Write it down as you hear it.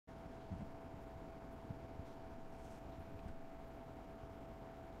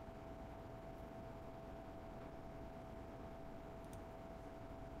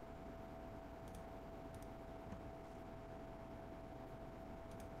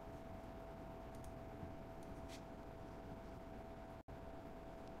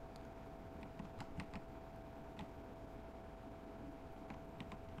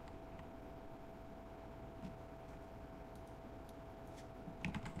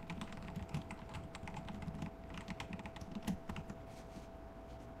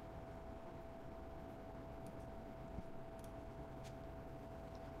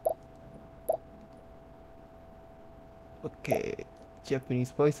Okay, Japanese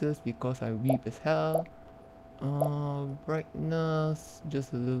voices because I'm weak as hell. Brightness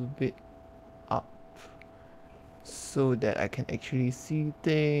just a little bit up so that I can actually see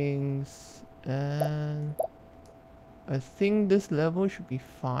things. And I think this level should be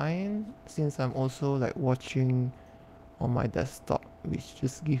fine since I'm also like watching on my desktop, which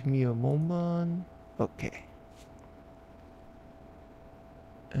just give me a moment. Okay.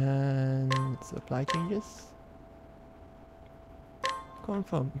 And supply changes.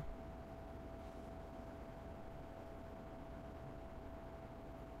 Confirm.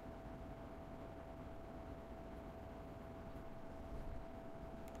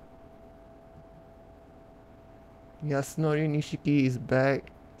 Yasunori Nishiki is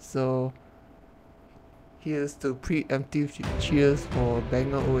back, so here's the preemptive cheers for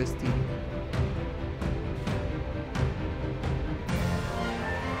banger OST.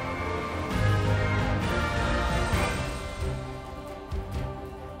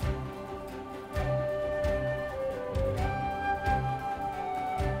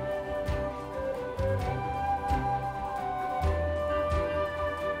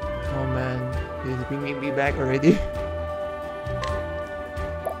 Oh man, he's bringing me back already.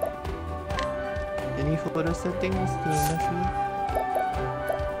 Any further settings to mess with?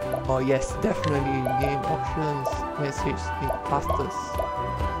 Oh yes, definitely. Game options, message fastest,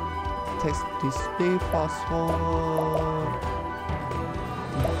 text display fast forward,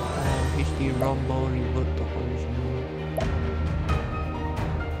 HD rumble revert to original.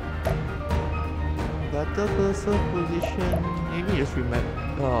 Better cursor position, maybe just revert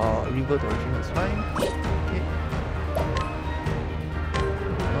to original is fine. Okay.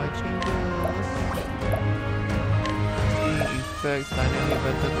 My changes. Effects, dynamic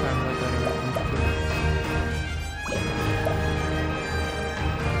better camera, dynamic movement.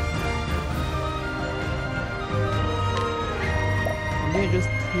 Maybe just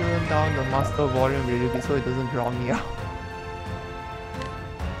turn down the master volume a little bit so it doesn't drown me out.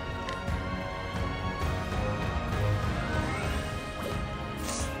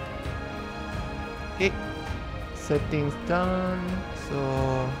 Okay, settings done. So,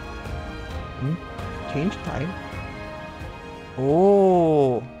 change time.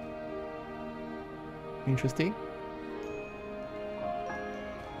 Oh, interesting.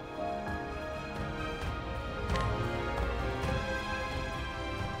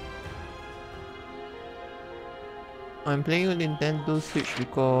 I'm playing on Nintendo Switch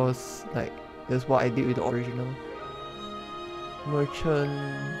because like that's what I did with the original. Merchant.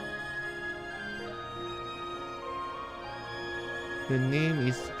 Your name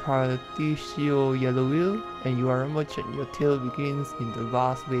is Particio Yellowwheel, and you are a merchant. Your tale begins in the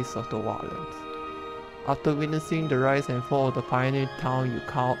vast wastes of the wildlands. After witnessing the rise and fall of the pioneer town you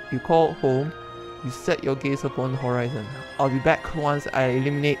call home, you set your gaze upon the horizon. I'll be back once I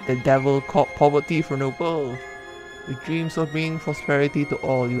eliminate the devil called poverty from the world. With dreams of bringing prosperity to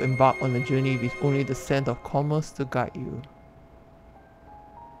all, you embark on a journey with only the scent of commerce to guide you.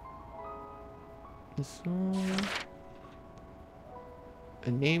 This one.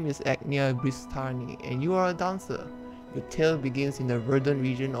 Your name is Agnia Bristani, and you are a dancer. Your tale begins in the verdant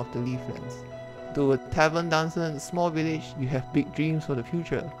region of the Leaflands. Though a tavern dancer in a small village, you have big dreams for the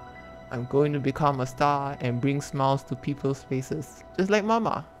future. I'm going to become a star and bring smiles to people's faces, just like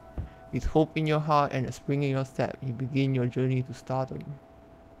Mama. With hope in your heart and a spring in your step, you begin your journey to stardom.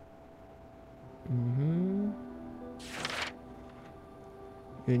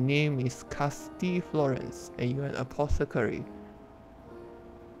 Your name is Casti Florence, and you are an apothecary.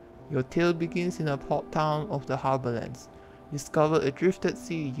 Your tale begins in a port town of the Harborlands. Discovered adrift at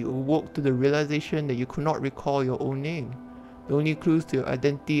sea, you awoke to the realization that you could not recall your own name. The only clues to your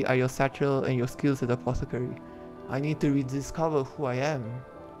identity are your satchel and your skills as an apothecary. I need to rediscover who I am.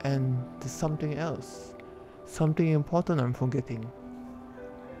 And there's something else. Something important I'm forgetting.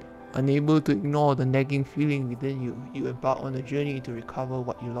 Unable to ignore the nagging feeling within you, you embark on a journey to recover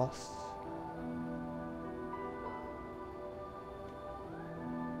what you lost.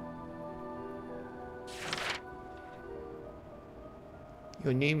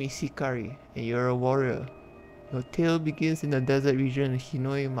 Your name is Hikari, and you're a warrior. Your tale begins in the desert region of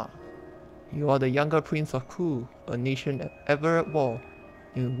Hinoima. You are the younger prince of Ku, a nation ever at war.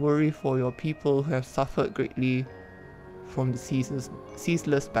 You worry for your people who have suffered greatly from the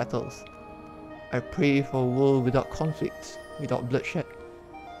ceaseless battles. I pray for a world without conflict, without bloodshed.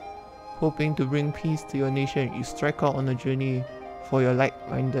 Hoping to bring peace to your nation, you strike out on a journey for your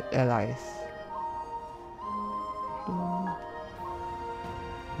like-minded allies.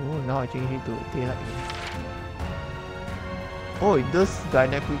 Oh, now I change it to daylight. Oh, it does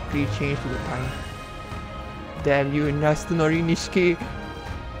dynamically change to the time. Damn you, Nastunori Nishiki.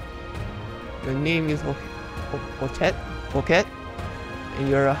 Your name is Oket, and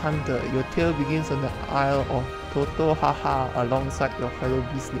you're a hunter. Your tale begins on the Isle of Totohaha alongside your fellow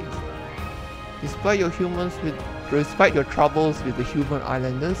beastlings. Despite your troubles with the human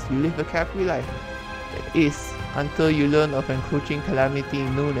islanders, you live a carefree life. That is, until you learn of encroaching calamity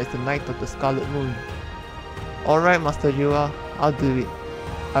known as the Night of the Scarlet Moon. Alright, Master Jiwa, I'll do it.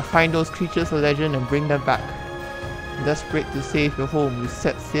 I'll find those creatures of legend and bring them back. Desperate to save your home, you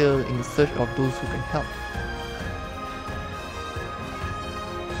set sail in search of those who can help.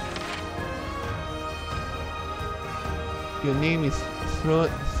 Your name is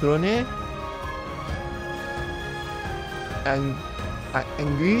Throne? And I'm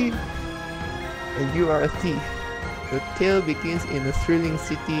angry, and you are a thief. Your tale begins in a thrilling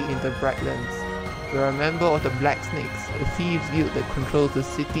city in the Brightlands. You're a member of the Black Snakes, a thieves guild that controls the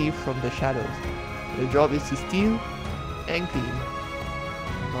city from the shadows. Your job is to steal and clean.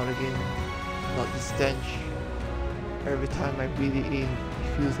 Not again. Not the stench. Every time I breathe it in,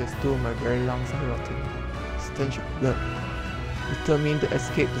 it feels as though my very lungs are rotting. Stench of blood. Determined to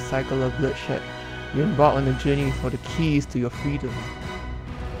escape the cycle of bloodshed, you embark on a journey for the keys to your freedom.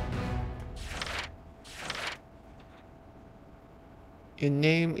 Your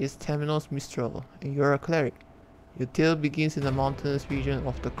name is Temenos Mistral, and you're a cleric. Your tale begins in the mountainous region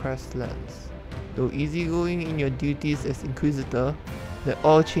of the Crestlands. Though easygoing in your duties as Inquisitor, that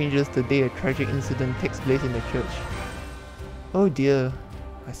all changes the day a tragic incident takes place in the church. Oh dear,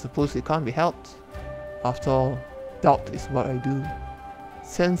 I suppose it can't be helped. After all, doubt is what I do.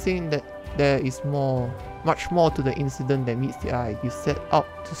 Sensing that there is much more to the incident than meets the eye, you set out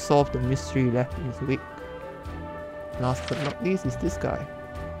to solve the mystery left in its wake. Last but not least is this guy.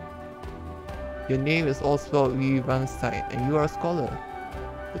 Your name is Oswald V. Vanstein, and you are a scholar.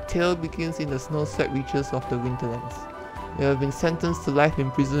 The tale begins in the snow-swept reaches of the Winterlands. You have been sentenced to life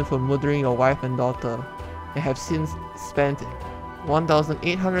in prison for murdering your wife and daughter, and have since spent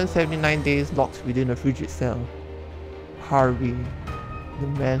 1,879 days locked within a frigid cell. Harvey, the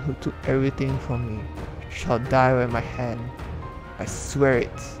man who took everything from me, shall die by my hand. I swear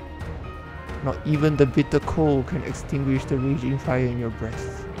it. Not even the bitter cold can extinguish the raging fire in your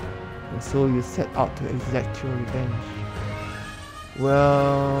breast. And so you set out to exact your revenge.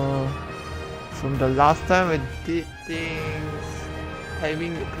 Well, from the last time I did things,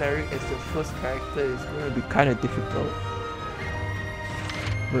 having the cleric as your first character is going to be kind of difficult.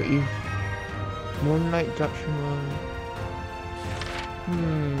 But if Moonlight Judgment...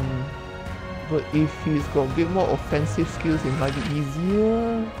 But if he's got a bit more offensive skills, it might be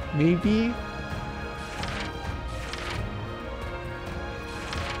easier, maybe?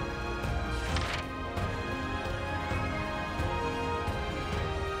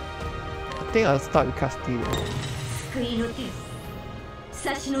 I think I'll start with Castillo.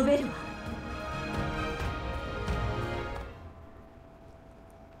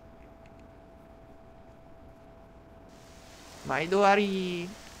 Maidori!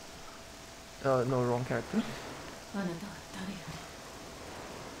 No, wrong character.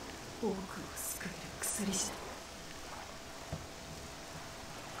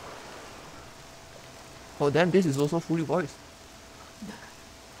 Oh damn, this is also fully voiced.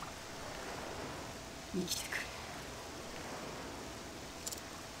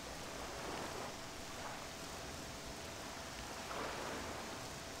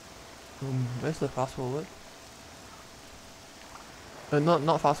 Where's the fast forward?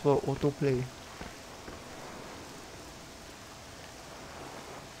 Not fast forward, autoplay.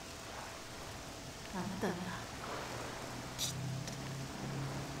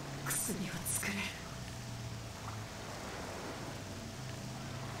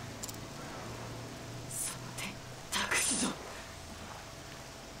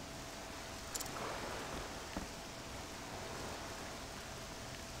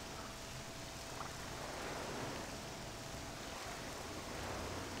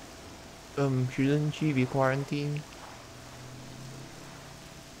 Shouldn't she be quarantined?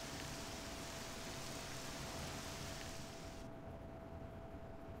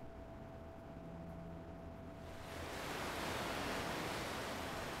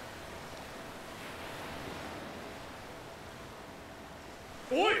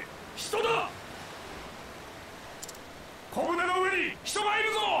 Oi! 人だ! 小舟の上に人がい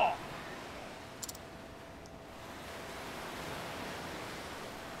るぞ!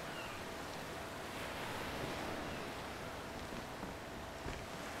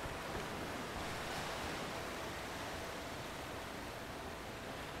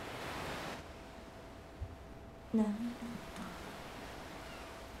 なんだ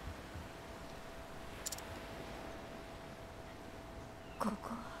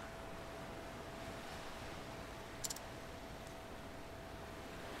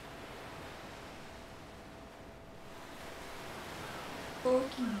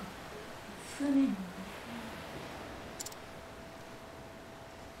の船の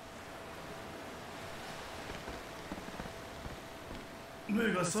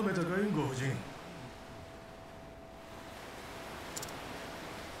目が覚めたかいご婦人。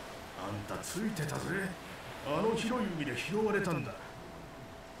あんたついてたぜ。あの広い海で拾われたんだ。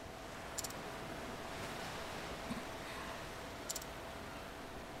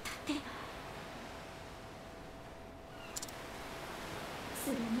そ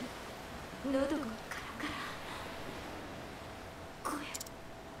れに喉がカラカラ。声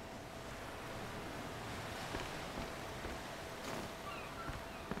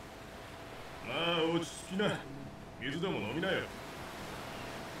まあ落ち着きな。水でも飲みなよ。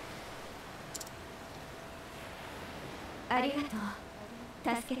ありがとう。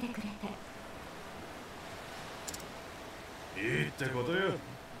助けてくれて。いいってことよ。な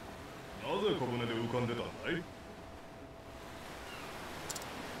ぜ小舟で浮かんでたんだい？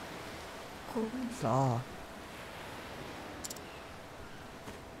小舟。さあ、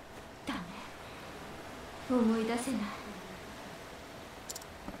ダメ。思い出せない。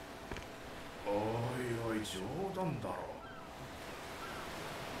おいおい、冗談だろ。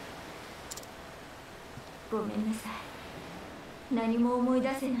ごめんなさい。何も思い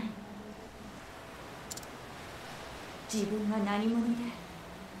出せない。自分が何者で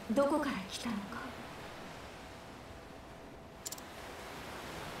どこから来たのか。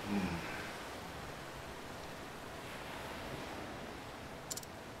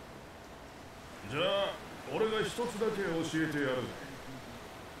じゃあ俺が一つだけ教えてやるぜ。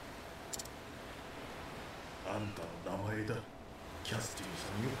あんたの名前だ、キャスティさ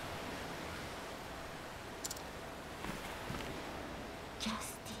んよ。キャ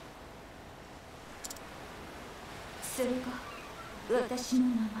スティ。それが私の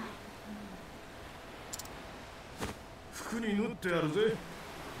名前。服に縫ってあるぜ。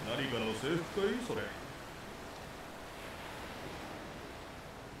何かの制服かいそれ。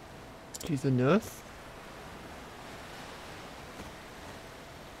she's a nurse?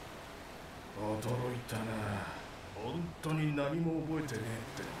 驚いたな。本当に何も覚えてねえ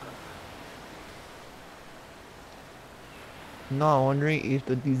ってのか。Now I'm wondering if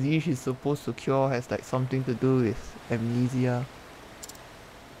the disease she's supposed to cure has like something to do with amnesia.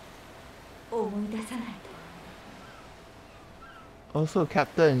 思い出さないと。 Also,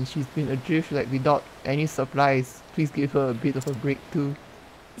 Captain, she's been adrift like without any supplies. Please give her a bit of a break too.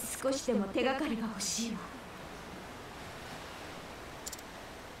 少しでも手がかりが欲しいわ。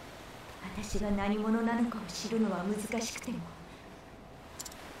私が何者なのかを知るのは難しくても、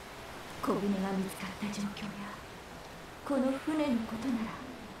小舟が見つかった状況やこの船のことなら、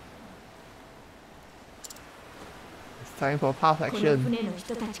 It's time for path この action. 船の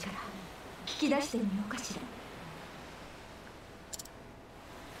人たちから聞き出してみようかしら。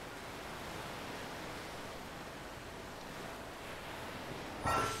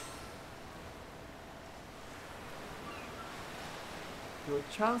Your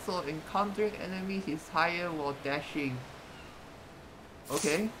chance of encountering enemies is higher while dashing.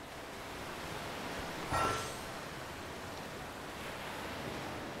 Okay.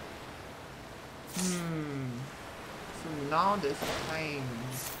 So now there's time.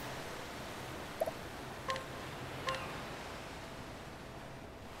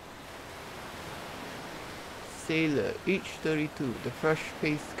 Sailor, age 32, the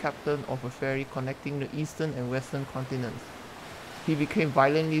fresh-faced captain of a ferry connecting the eastern and western continents. He became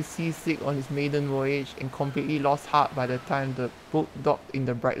violently seasick on his maiden voyage and completely lost heart by the time the boat docked in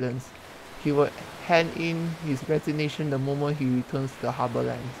the Brightlands. He will hand in his resignation the moment he returns to the harbour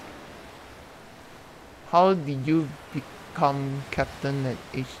lands. How did you become captain at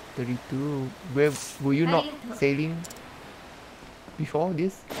age 32? Where were you not sailing before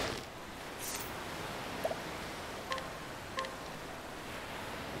this?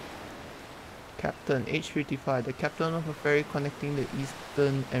 Captain, age 55, the captain of a ferry connecting the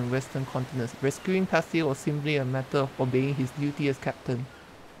eastern and western continents. Rescuing Pasty was simply a matter of obeying his duty as captain.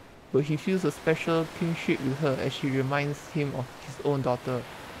 But he feels a special kinship with her as she reminds him of his own daughter,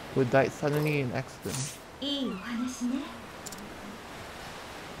 who died suddenly in an accident. いいお話ね。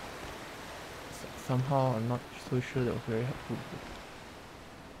 Somehow I'm not so sure that was very helpful.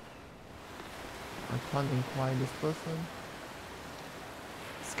 I can't inquire this person.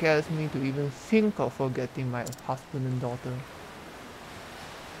 Scares me to even think of forgetting my husband and daughter.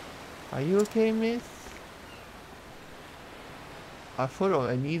 Are you okay, miss? I've heard of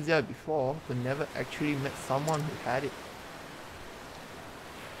amnesia before, but never actually met someone who had it.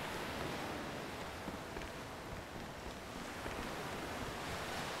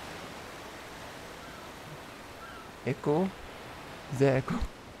 Echo? Is there echo?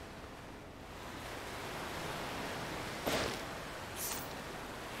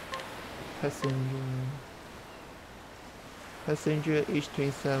 Passenger age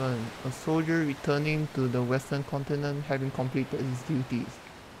 27, a soldier returning to the western continent having completed his duties.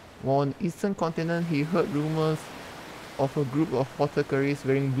 While on the eastern continent, he heard rumors of a group of apothecaries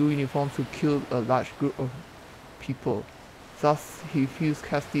wearing blue uniforms who killed a large group of people. Thus, he feels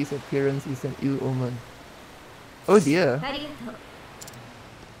Casti's appearance is an ill omen. Oh dear!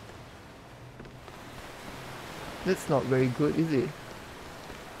 That's not very good, is it?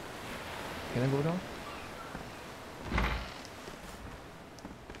 Can I go down?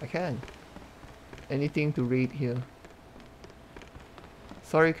 I can. Anything to raid here.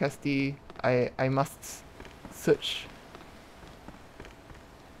 Sorry, Casti. I must search.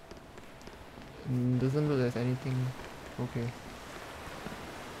 Doesn't look like there's anything. Okay.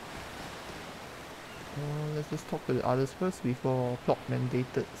 Let's just talk to the others first before plot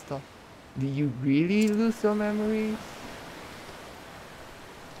mandated stuff. Did you really lose your memories?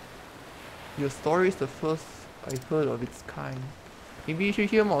 Your story is the first I've heard of its kind. Maybe you should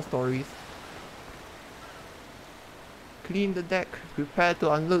hear more stories. Clean the deck. Prepare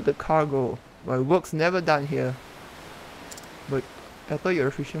to unload the cargo. My work's never done here. But I thought you're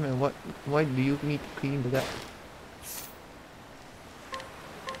a fisherman. Why do you need to clean the deck?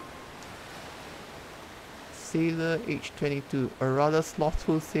 Sailor age 22. A rather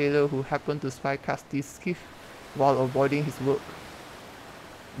slothful sailor who happened to spy Casti's skiff while avoiding his work.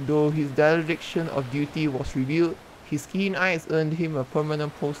 Though his dereliction of duty was revealed, his keen eyes earned him a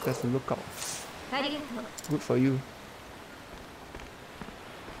permanent post as a lookout. Good for you.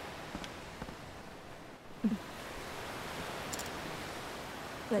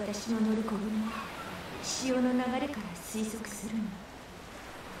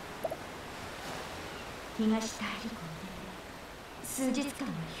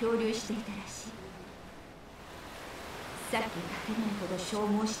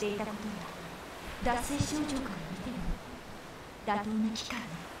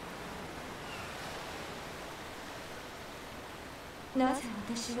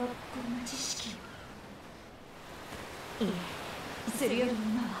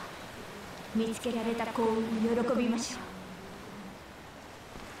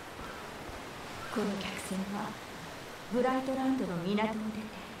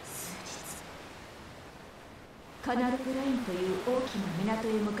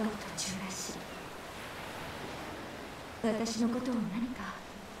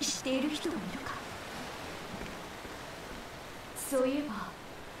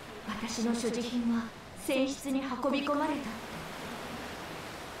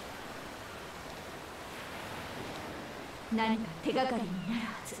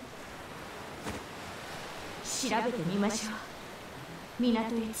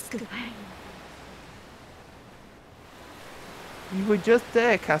 You were just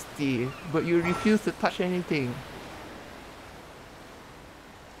there, Casti, but you refused to touch anything.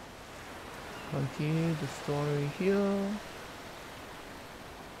 Continue the story here.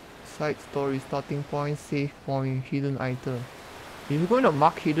 Side story, starting point, save point, hidden item. If you're going to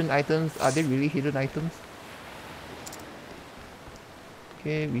mark hidden items, are they really hidden items?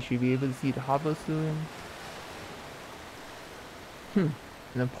 Okay, we should be able to see the harbor soon.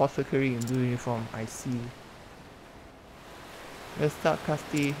 An apothecary in blue uniform, I see. Let's start,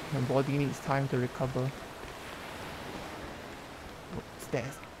 Casti. My body needs time to recover. Oh,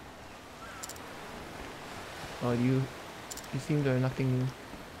 stairs. Oh, you seem to have nothing new.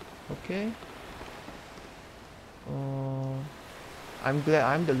 Okay. I'm glad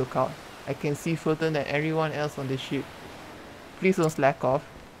I'm the lookout. I can see further than everyone else on the ship. Please don't slack off.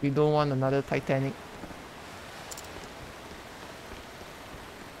 We don't want another Titanic.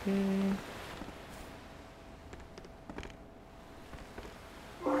 Okay.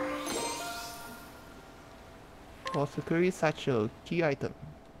 Apothecary satchel, key item.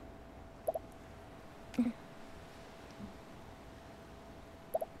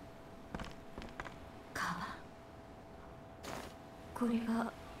 これ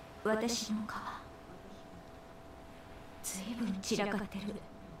が私の皮。ずいぶん散らかってる。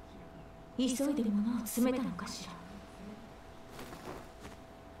急いで物を詰めたのかしら。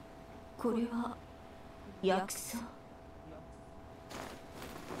これは薬草。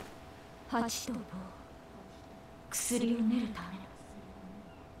鉢と棒。薬を練るた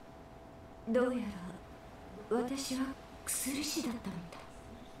めの。どうやら私は薬師だったみたい。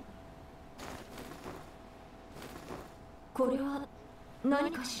これは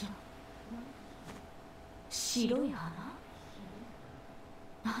何かしら。白い花。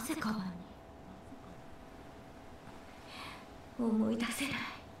なぜカバンに。思い出せない。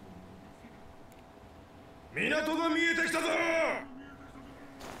港が見えてきたぞ。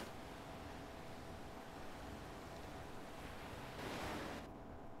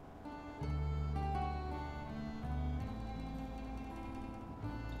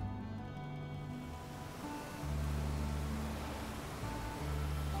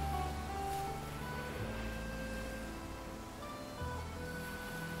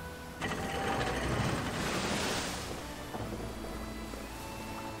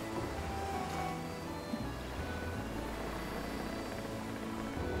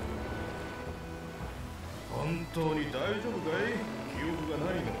本当に大丈夫かい？記憶が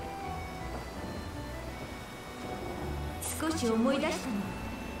ないの？少し思い出したの。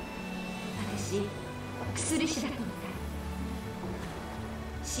私、薬師だったみたい。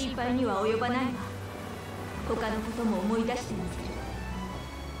心配には及ばないわ。他のことも思い出してみ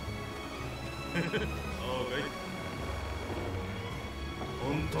せる。そうかい？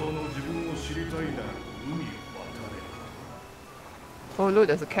本当の自分を知りたいなら海を渡れ。Oh look,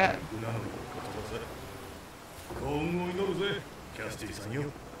 there's a cat. なのにことだぜ。幸運を祈るぜ、キャスティさんよ。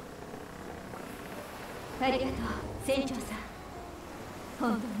ありがとう、船長さん。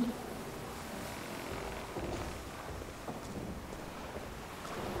本当に。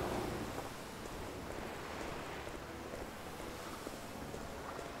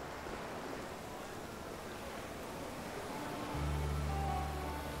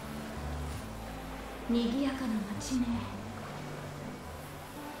賑やかな街ね。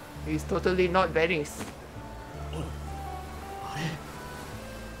He's totally not Venice. あれ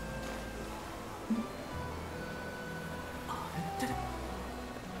って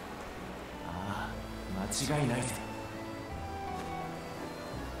ああ、間違いないぜ。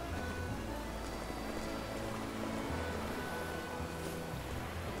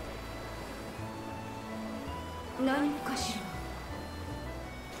何かしら。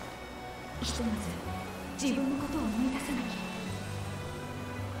ひとまず自分のことを思い出さなき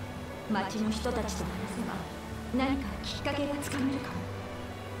ゃ。町の人たちと話せば何かきっかけがつかめるかも。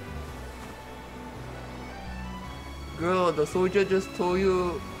Girl, the soldier just told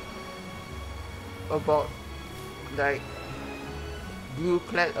you about like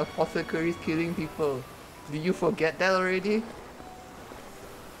blue-clad apothecaries killing people. Did you forget that already?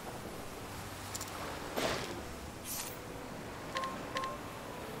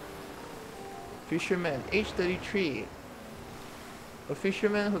 Fisherman, age 33. A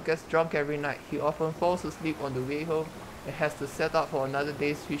fisherman who gets drunk every night. He often falls asleep on the way home and has to set out for another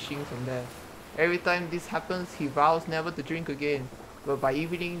day's fishing from there. Every time this happens, he vows never to drink again, but by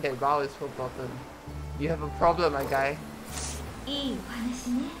evening that vow is forgotten. You have a problem, my guy. いいお話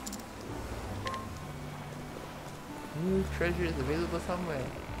ね。New treasure is available somewhere.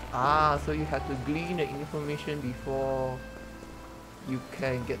 Ah, so you have to glean the information before you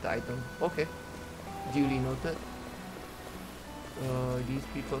can get the item. Okay. Duly noted. These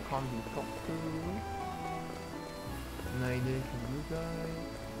people can't be talked to. Neither can you guys.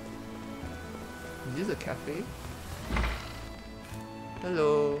 Is this a cafe?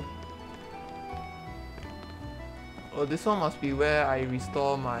 Hello. Oh, this one must be where I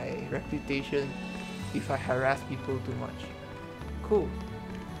restore my reputation if I harass people too much. Cool.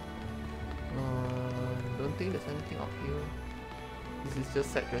 Don't think there's anything up here. This is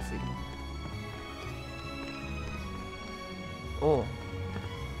just set dressing. Oh.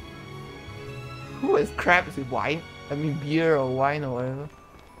 Who has crabs with wine? I mean beer or wine or whatever.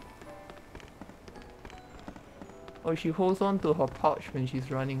 Oh, she holds on to her pouch when she's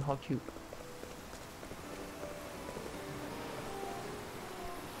running. How cute.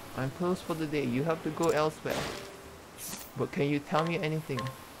 I'm closed for the day. You have to go elsewhere. But can you tell me anything?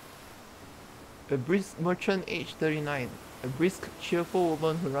 A brisk merchant aged 39. A brisk, cheerful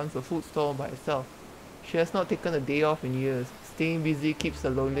woman who runs a food stall by herself. She has not taken a day off in years. Staying busy keeps the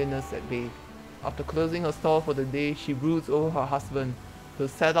loneliness at bay. After closing her stall for the day, she broods over her husband, who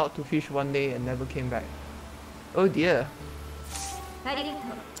set out to fish one day and never came back. Oh dear. ありがと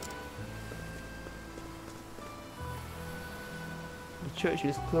う。The church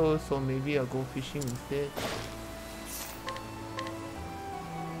is closed, so maybe I'll go fishing instead.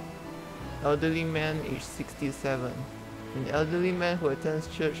 Elderly man aged 67. An elderly man who attends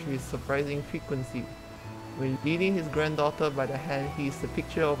church with surprising frequency. When leading his granddaughter by the hand, he is the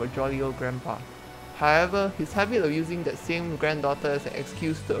picture of a jolly old grandpa. However, his habit of using that same granddaughter as an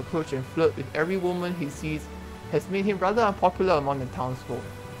excuse to approach and flirt with every woman he sees has made him rather unpopular among the townsfolk.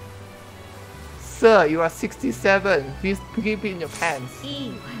 Sir, you are 67. Please keep it in your pants. い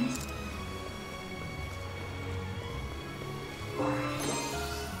いお話。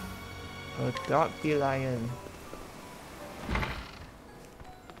A dark lion.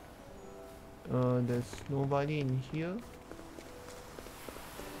 There's nobody in here.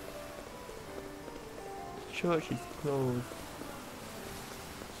 Church is closed,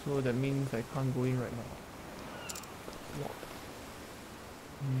 so that means I can't go in right now. What?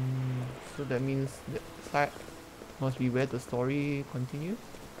 So that means that side must be where the story continues.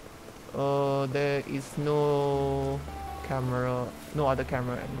 There is no camera, no other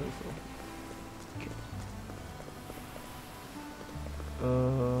camera angle, so okay.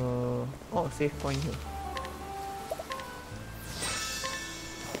 Oh, save point here.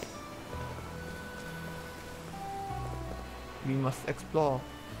 We must explore.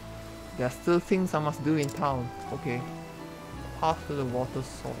 There are still things I must do in town. Okay. Path to the water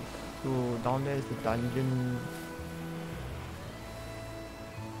source. So down there is the dungeon.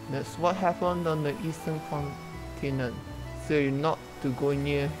 That's what happened on the eastern continent. So you're not to go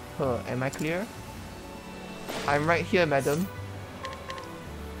near her. Am I clear? I'm right here, madam.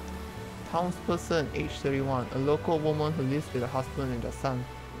 Townsperson, age 31, a local woman who lives with her husband and their son.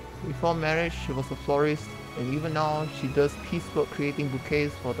 Before marriage, she was a florist, and even now, she does piecework creating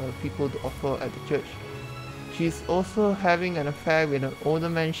bouquets for the people to offer at the church. She's also having an affair with an older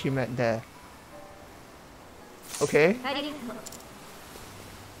man she met there. Okay.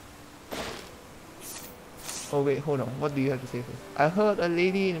 Oh wait, hold on. What do you have to say first? I heard a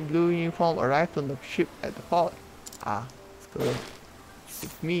lady in a blue uniform arrived on the ship at the port. Ah, it's good.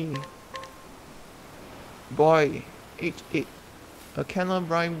 It's me. Boy, age 8. A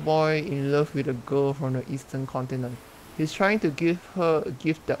Canterbury boy in love with a girl from the eastern continent. He's trying to give her a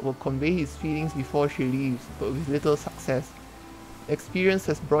gift that will convey his feelings before she leaves, but with little success. Experience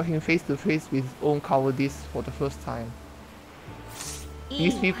has brought him face to face with his own cowardice for the first time.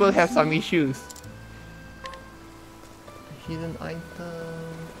 These people have some issues. Hidden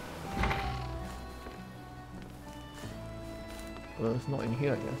item. Well, it's not in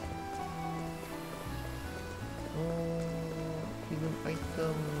here, I guess. Hidden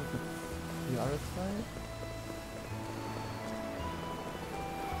item. The other side.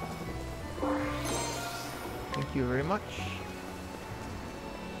 Thank you very much.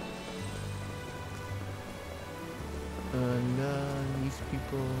 And then these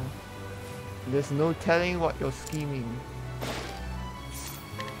people. There's no telling what you're scheming.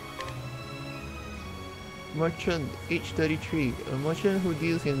 Merchant, age 33, a merchant who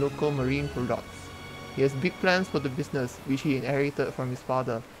deals in local marine products. He has big plans for the business, which he inherited from his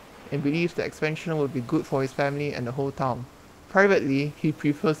father, and believes the expansion will be good for his family and the whole town. Privately, he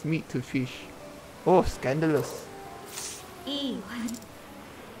prefers meat to fish. Oh, scandalous.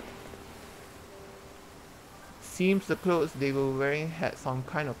 Seems the clothes they were wearing had some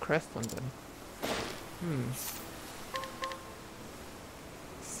kind of crest on them.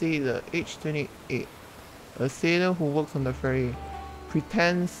 Sailor, age 28. A sailor who works on the ferry,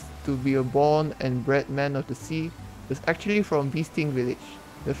 pretends to be a born and bred man of the sea, is actually from Beasting Village.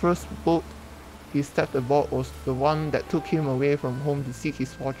 The first boat he stepped aboard was the one that took him away from home to seek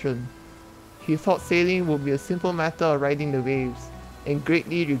his fortune. He thought sailing would be a simple matter of riding the waves, and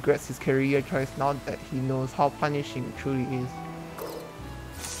greatly regrets his career choice now that he knows how punishing it truly is.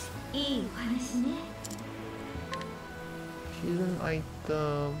 Hidden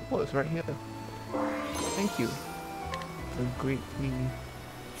item. Oh, it's right here. Thank you. A great leaf.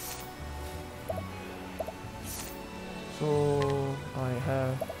 So I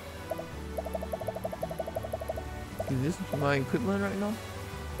have. Is this my equipment right now?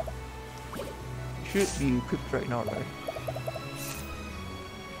 It should be equipped right now, right?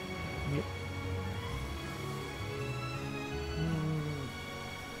 Yep.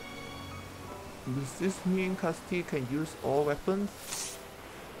 Does this mean Casti can use all weapons?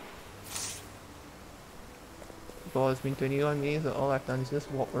 Because it's been 21 minutes and all I've done is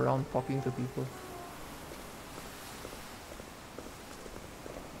just walk around talking to people.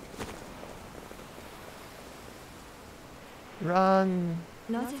 Run!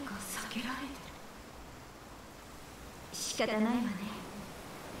 なぜか避けられてる。仕方ないわね。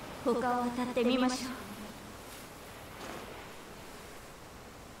他を当たってみましょう。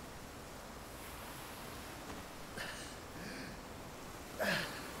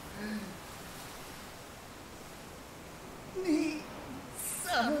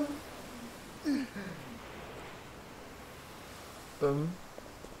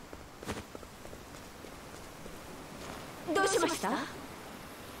どうしました？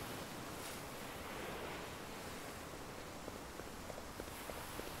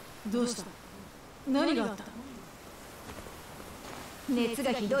どうした？何があった？熱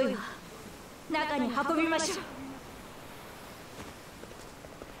がひどいわ。中に運びましょう。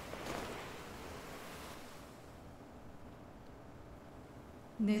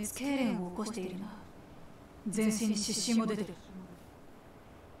熱痙攣を起こしているな。全身に湿疹も出てる。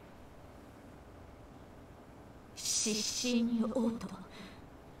湿疹に嘔吐、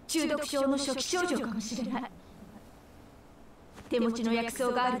中毒症の初期症状かもしれない。手持ちの薬草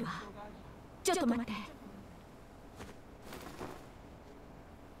があるわ。ちょっと待って。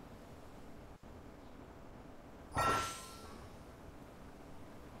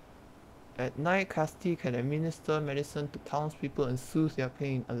At night, Casti can administer medicine to townspeople and soothe their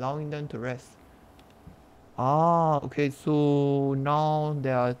pain, allowing them to rest. Ah, okay, so now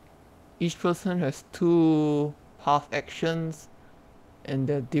each person has two path actions and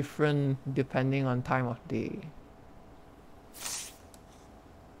they're different depending on time of day.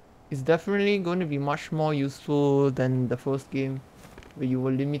 It's definitely going to be much more useful than the first game where you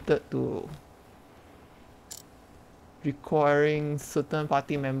were limited to requiring certain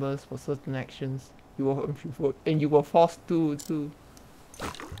party members for certain actions. You were forced to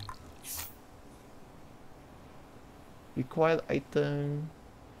required item.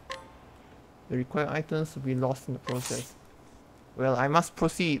 The required items will be lost in the process. Well, I must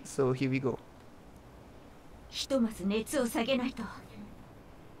proceed, so here we go. ひとまず熱を下げないと。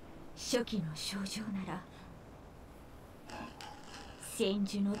初期の症状なら千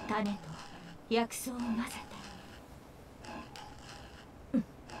住の種と薬草を混ぜて、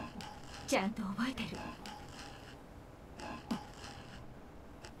ちゃんと覚えてる。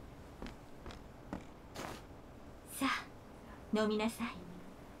さあ飲みなさい、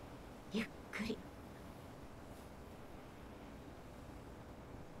ゆっくり。よ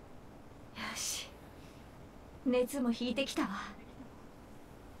し、熱も引いてきたわ。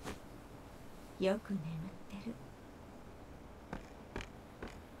よく眠ってる。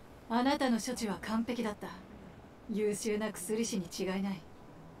あなたの処置は完璧だった。優秀な薬師に違いない。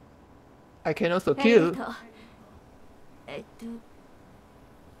I can also kill.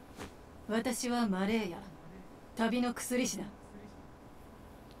 私はマレーヤ、旅の薬師だ。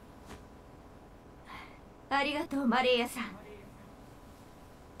ありがとうマレーヤさん。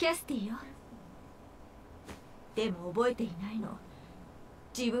キャスティよ。でも覚えていないの。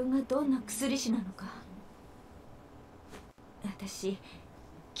自分がどんな薬師なのか。私、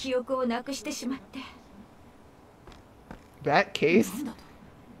記憶をなくしてしまって。That case? なんだと？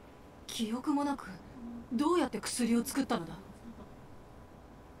記憶もなく、どうやって薬を作ったのだ？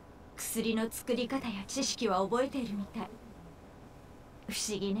薬の作り方や知識は覚えているみたい。不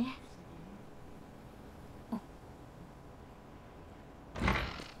思議ね。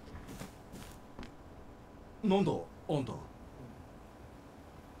なんだあんた。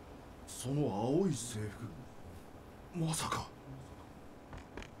その青い制服、まさか。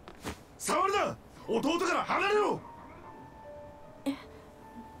触るな、弟から離れろ。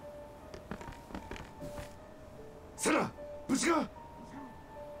セナ、無事か。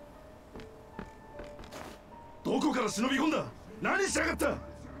どこから忍び込んだ。何しやがった。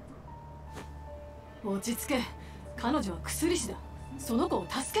落ち着け。彼女は薬師だ。その子を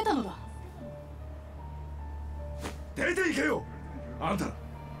助けたのだ。出て行けよ。あんた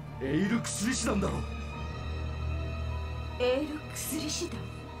エイル薬師団だろ。エール薬師団。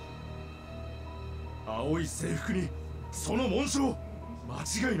青い制服にその紋章、間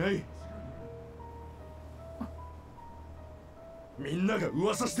違いない。みんなが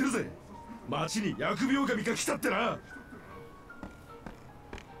噂してるぜ。町に疫病神が来たってな。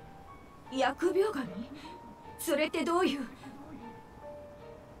疫病神？それってどういう？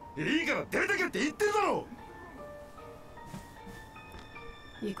いいから出てけって言ってるだろ。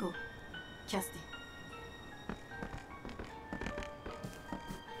行こう、キャスティ。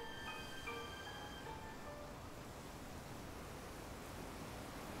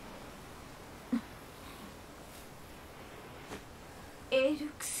エー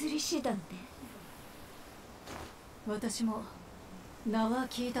ル薬師団って？私も名は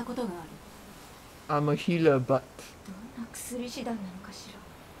聞いたことがある。 I'm a healer, but どんな薬師団なのかし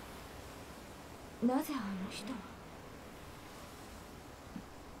ら。なぜあの人は。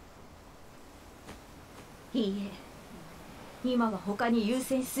いいえ、今は他に優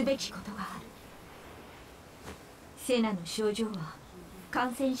先すべきことがある。セナの症状は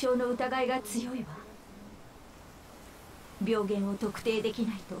感染症の疑いが強いわ。病原を特定でき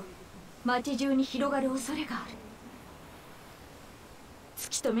ないと町中に広がる恐れがある。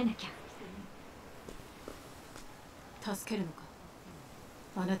突き止めなきゃ。助けるのか。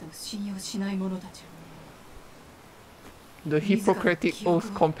あなたを信用しない者たちを。 the Hippocratic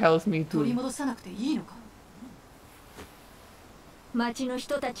Oath compels me 取り to. 戻さなくていいのか。町の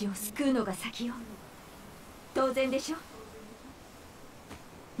人たちを救うのが先よ。当然でしょ。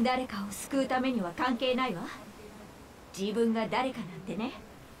誰かを救うためには関係ないわ。自分が誰かなんてね。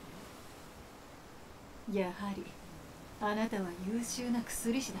やはりあなたは優秀な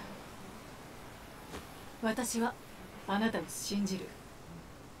薬師だ。私はあなたを信じる。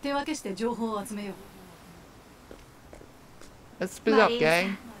手分けして情報を集めよう。 Let's split up, マリアさ gang.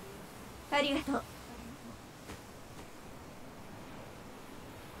 ん、ありがとう。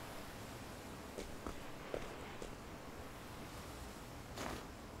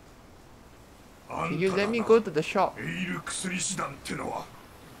あ Can ん you た let ら me な go to the shop? エイル薬師団ってのは。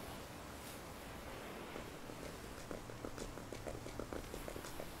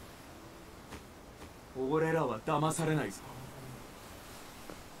俺らは騙されないぞ。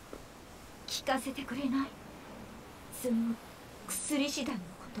聞かせてくれない？その薬師団のこ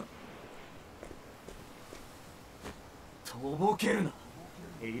と。とぼけるな。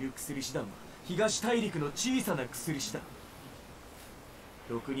エイル薬師団は東大陸の小さな薬師団。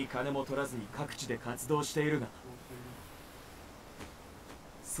ろくに金も取らずに各地で活動しているが、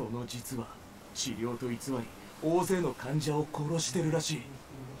その実は治療と偽り大勢の患者を殺してるらしい。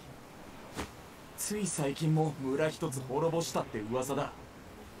つい最近も村一つ滅ぼしたって噂だ。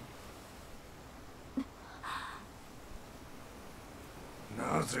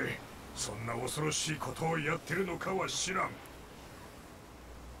なぜそんな恐ろしいことをやってるのかは知らん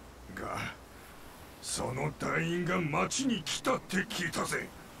が、その団員が町に来たって聞いたぜ。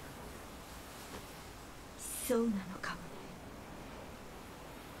そうなのかもね。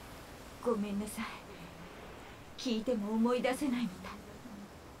ごめんなさい。聞いても思い出せないみたい。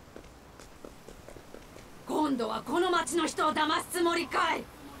今度はこの町の人を騙すつもりかい。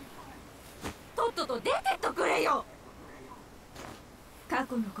とっとと出てっとくれよ。過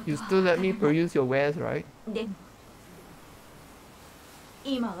去のこと You は still わ let から me ない。 produce your wares, right? でも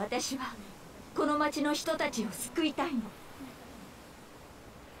今私はこの町の人たちを救いたいの。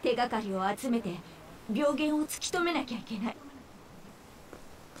手がかりを集めて病原を突き止めなきゃいけない。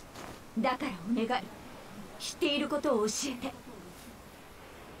だからお願い、知っていることを教えて。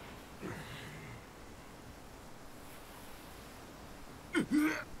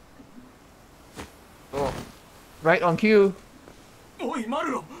Oh, right on cue. おいマ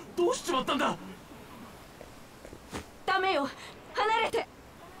ルロ、どうしちまったんだ。ダメよ、離れて。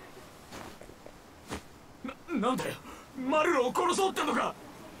なんだよ、マルロを殺そうってのか。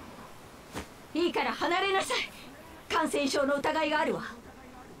いいから離れなさい。感染症の疑いがあるわ。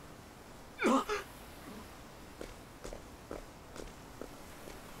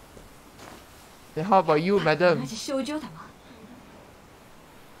Then how about you, 同 madam? じ症状だわ。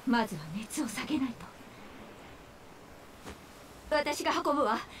まずは熱を下げないと。私が運ぶ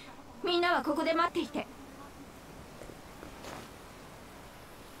わ。みんなはここで待っていて。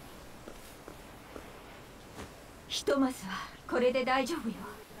ひとまずはこれで大丈夫よ。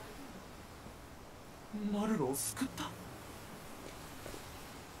マルロを救った。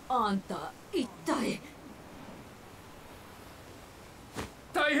あんた一体。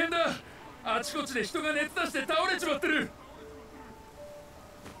大変だ。あちこちで人が熱出して倒れちまってる。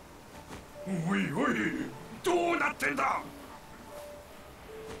おいおい、どうなってんだ。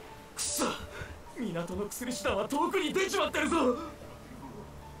くそ、港の薬師団は遠くに出ちまってるぞ。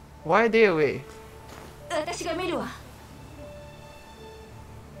 Why are they away? 私が見るわ。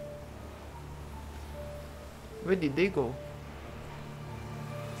Where did they go?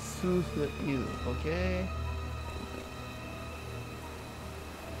 Soothe the ill, okay.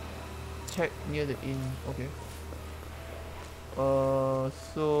 Check near the inn, okay.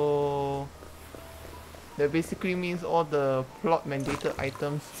 So that basically means all the plot mandated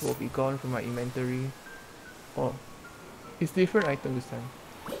items will be gone from my inventory. Oh, it's different item this time.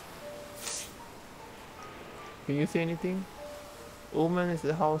 Can you say anything? Omen is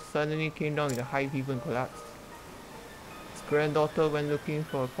the house suddenly came down with a high fever and collapsed. His granddaughter went looking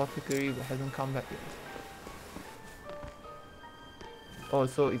for a apothecary but hasn't come back yet. Oh,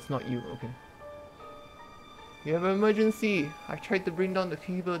 so it's not you, okay. You have an emergency! I tried to bring the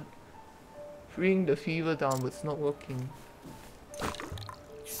fever down, but it's not working.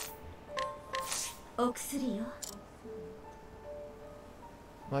 お薬よ。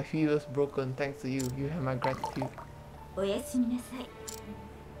 My fever's broken thanks to you. You have my gratitude. おやすみなさい。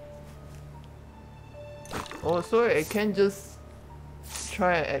 Oh, so I can't just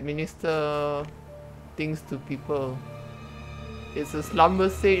try and administer things to people. It's a slumber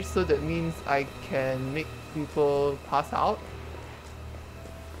stage, so that means I can make people pass out.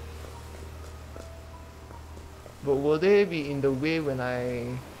 But will they be in the way when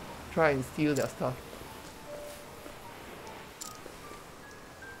I try and steal their stuff?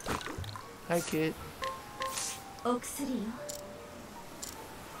 Hi, kid. お薬よ。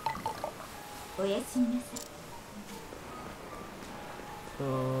おやすみなさい。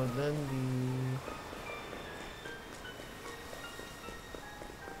 So then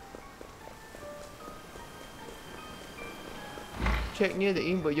check near the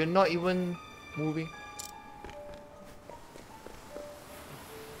inn, but you're not even moving.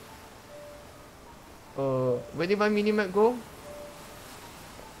 Where did my minimap go?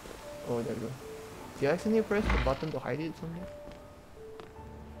 Oh, there we go. Did I accidentally press the button to hide it something?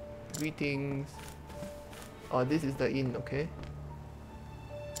 Greetings. Oh, this is the inn, okay.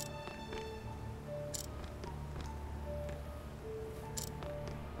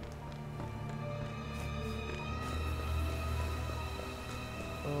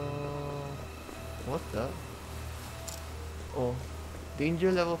 What's that? Oh,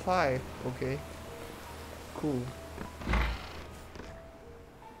 danger level 5. Okay, cool.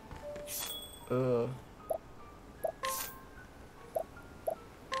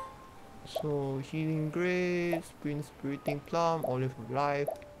 So healing grapes, green spiriting plum, olive of life,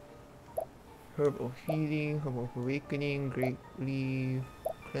 herb of healing, herb of awakening, grape leaf,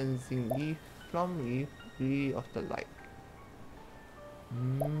 cleansing leaf, plum leaf, lily of the light.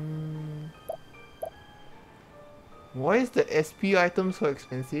 Why is the SP item so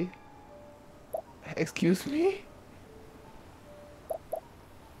expensive? Excuse me?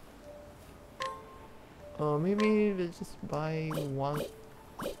 Maybe we'll just buy one.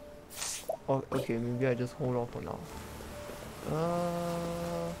 Oh, okay, maybe I just hold on for now.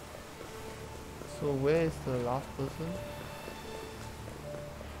 So where is the last person?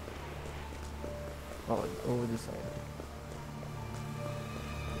 Oh, over this side.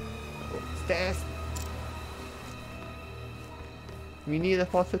 Oh, stairs! We need a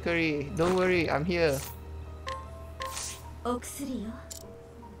apothecary. Don't worry, I'm here. お薬よ。よ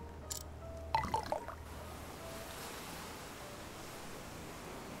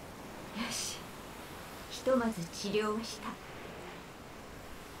し、ひとまず治療はした。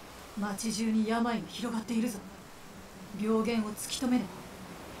町中に病が広がっているぞ。病原を突き止めねば。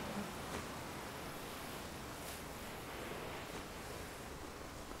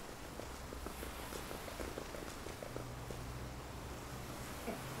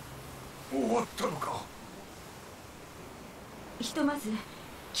終わったのか。ひとまず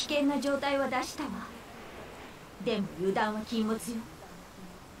危険な状態は出したわ。でも油断は禁物よ。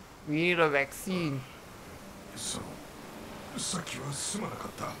We need a vaccine. さっきはすまなか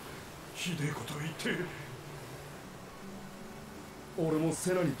った。ひでえこと言って。俺も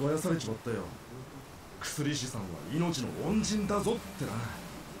セナにどやされちまったよ。薬師さんは命の恩人だぞってな。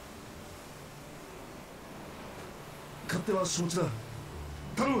勝手は承知だ。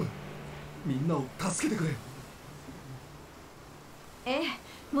頼む。みんなを助けてくれ。ええ、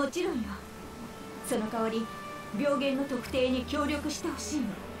もちろんよ。その代わり病原の特定に協力してほしいの。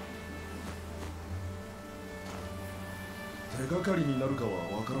手がかりになるかは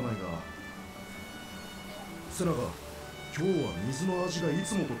わからないが、セナが今日は水の味がい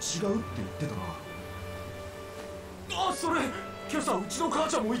つもと違うって言ってたな。あ、それ今朝うちの母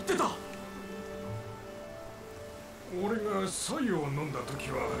ちゃんも言ってた。俺が白湯を飲んだ時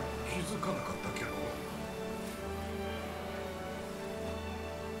は気づかなかったけど。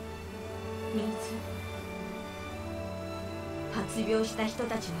水。発病した人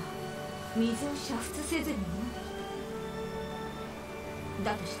たちは水を煮沸せずに飲んでい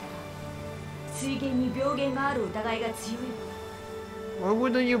た。だとしたら水源に病原がある疑いが強いわ。 Why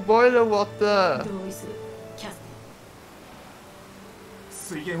wouldn't you boil the water? 同意する。キャステ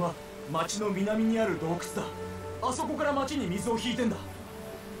水源は町の南にある洞窟だ。あそこから町に水を引いてんだ。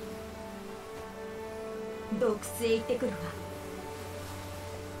洞窟へ行ってくるわ。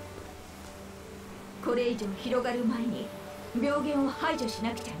これ以上広がる前に病原を排除しな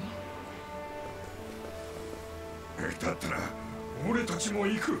くちゃね。だったら俺たちも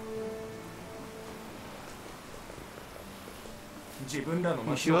行く。自分らの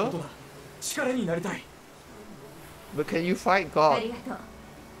町のことだ。力になりたい。 But can you fight あ God? りがとう。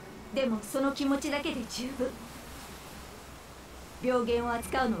でもその気持ちだけで十分。病原を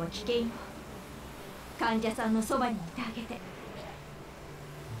扱うのは危険よ。患者さんのそばにいてあげて。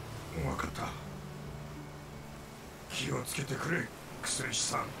分かった。気をつけてくれ、薬師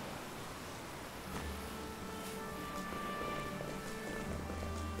さん。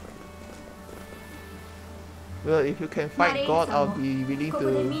Well, if you can fight God, I'll be willing ここ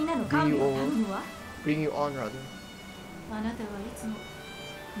でみんなの看 to 病を頼むわ。 bring you on rather. あなたはいつも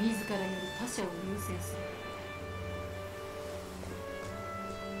自らより他者を優先する。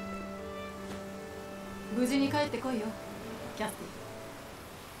無事に帰ってこいよ、キャステ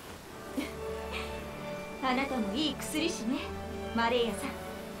ィ。あなたもいい薬師ね、マレーヤさん。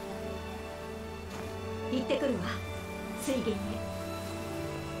行ってくるわ、水源へ。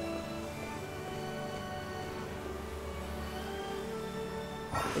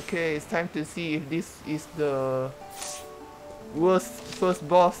Okay, it's time to see if this is the Worst first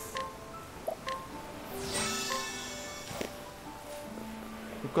boss.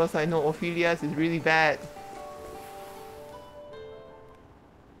 Because I know Ophelia's is really bad.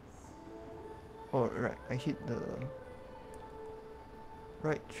 Oh right, I hit the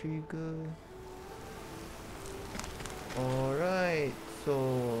right trigger. Alright,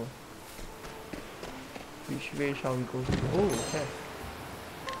 so which way shall we go to? Oh, okay.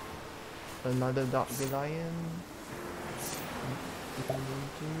 Another Dark Lion.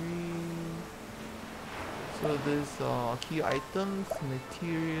 Inventory. So these are key items,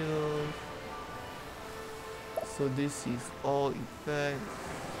 materials. So this is all effects.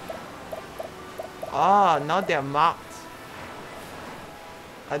 Ah, now they're marked.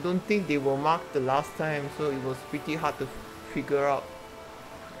 I don't think they were marked the last time, so it was pretty hard to figure out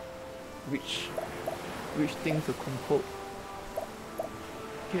which thing to compose.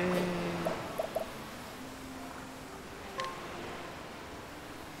 Okay.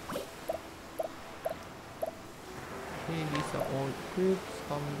 Okay, these are all equipped,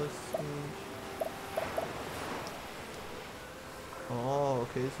 conversation. Oh,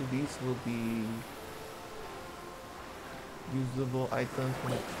 okay, so these will be usable items for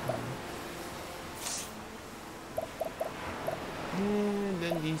next time. And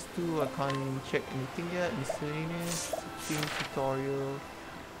then these two, I can't check anything yet. Miscellaneous, team tutorial,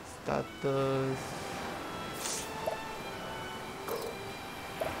 status.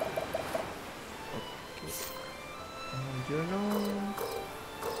 Okay. Journal.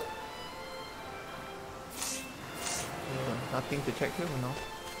 Nothing to check here for now.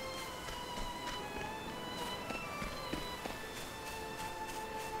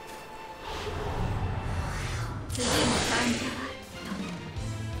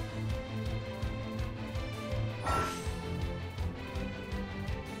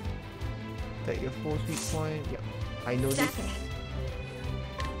 Take your full sweet point. Yeah, I know this.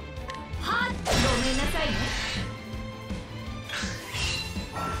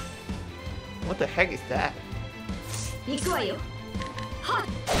 What the heck is that? 行くわよ。はっ。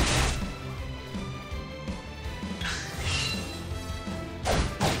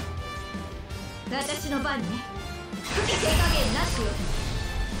私の番ね。手加減なしよ。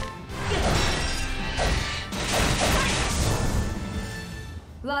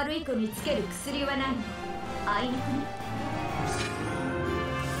悪い子につける薬はないの。あいにくに。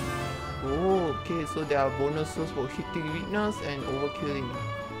Oh, okay, so there are bonuses for hitting weakness and overkilling.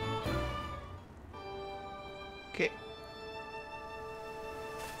 Okay.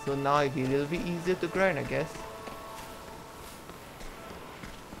 So now it'll be a little bit easier to grind, I guess.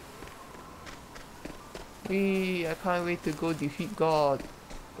 I can't wait to go defeat God.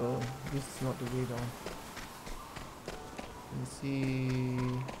 Oh, this is not the way down. Let's see.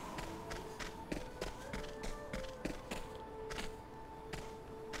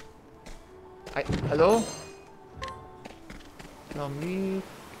 Hello? Tell me.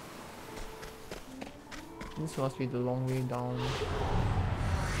 This must be the long way down.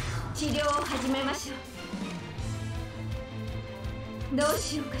 治療を始めましょう。どう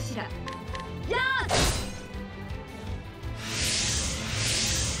しようかしら。やー！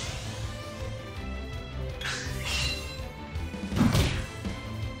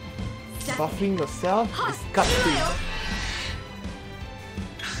 Buffing yourself is disgusting.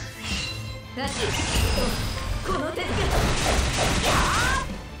 この手で。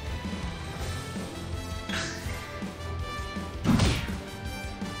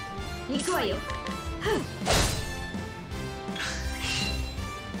行くわよ。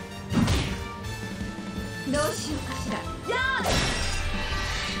どうしようかしら。やー！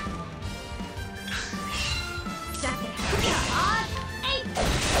さて、えい！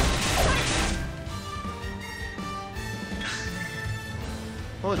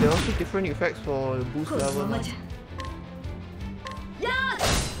 Oh, there are also different effects for the boost level now.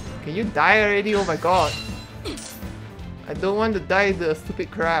 Can you die already? Oh my god. I don't want to die the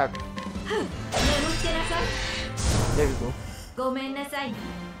stupid crab. There we go. ごめんなさい。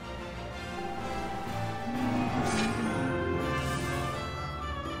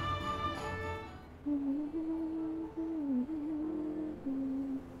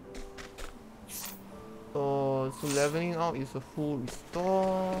So leveling out is a full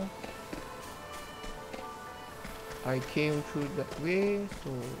restore. I came through that way,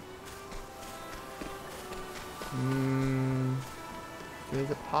 so there's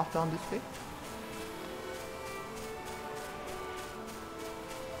a path down this way.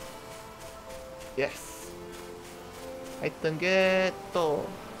 Yes. Item geto.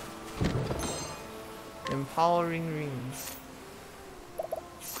 Empowering rings.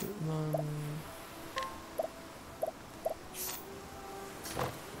 Equipment.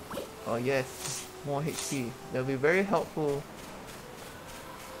 Oh yes, more HP. That'll be very helpful.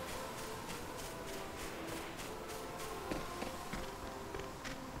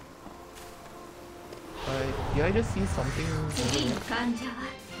 Did I just see something over 次の there? 患者は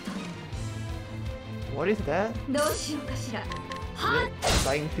What is that? どうしようかしら。 Is it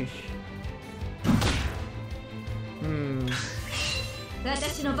flying fish? Hmm.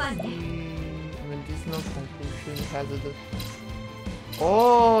 私の番ね。 Medicinal conclusion hazardous.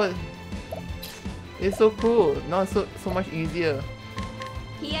 Oh, it's so cool. Now it's so much easier.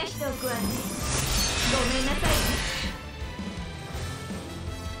 冷やしておくわね。ごめんなさいね。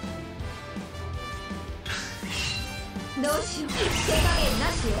どうしよう。手加減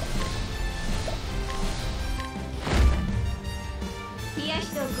なしよ。冷やし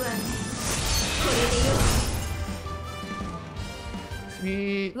ておくわね。これでよし。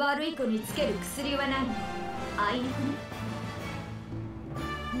 Sweet. 悪い子につける薬はないの。あいにくね。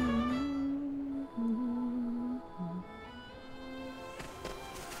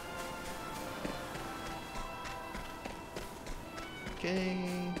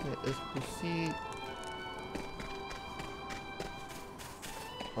 Okay, let us proceed.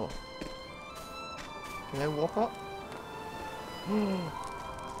 Oh. Can I walk up?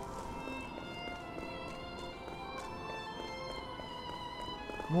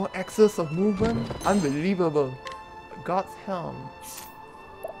 More access of movement? Unbelievable. God's helm.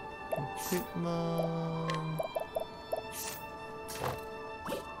 Equipment.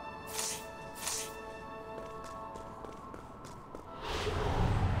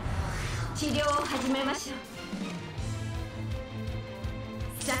 治療を始めましょう。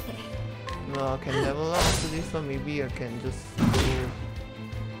さて、 No, I can level up to this one. Maybe I can just go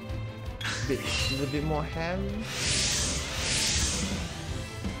a little bit more heavy.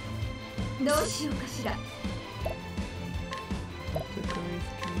 どうしようかしら。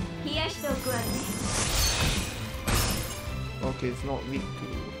冷やしておくわね。 Okay, it's not weak to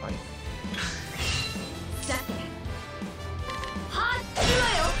ice. さて、はっ、行くわ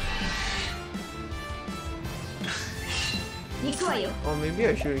よ。行くわよ。 Or maybe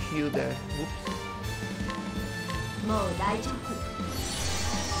I should heal there. Whoops. もう大丈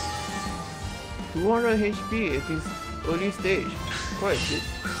夫。 200 HP at this early stage. Quite good.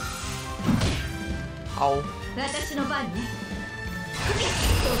 Ow. 私の番ね。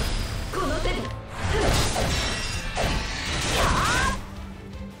この手で。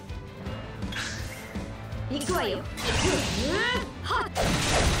行くわよ。はっ。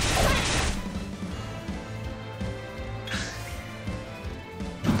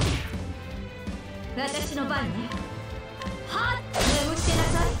私の番ね。はっ。眠ってな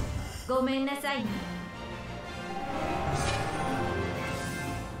さい。ごめんなさいね。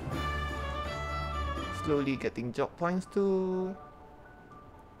 Slowly getting job points too.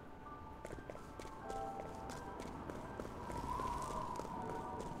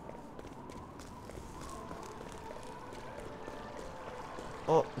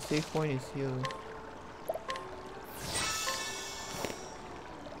 Oh, the save point is here.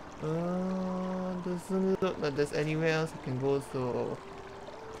 Doesn't look like there's anywhere else I can go, so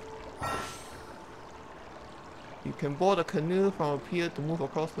you can board a canoe from a pier to move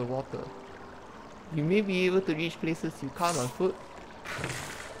across the water. You may be able to reach places you can't on foot.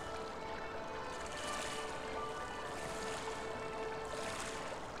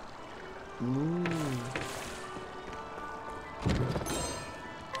 Ooh.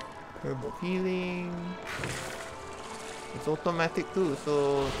 Herbal healing. It's automatic too,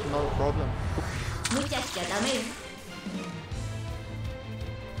 so not a problem. 無茶しちゃダメよ。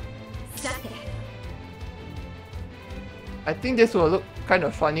さて、 I think this will look kind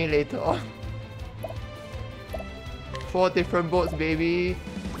of funny later on. 4 different boats, baby.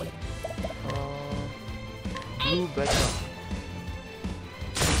 Blue better.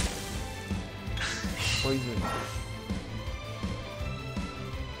 Poison.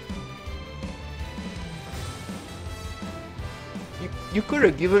 You could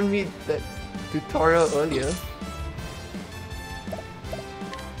have given me that tutorial earlier.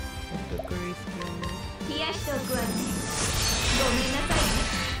 冷やしておくわね。ごめんなさいね。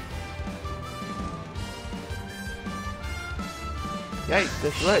 Yikes,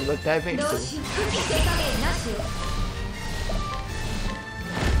 that's right, what damage どう though. しよう。手加減なしよ。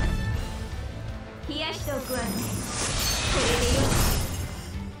冷やしておくわね。これでよし。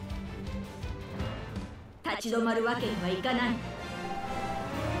立ち止まるわけにはいかない。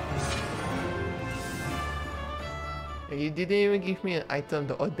 You didn't even give me an item,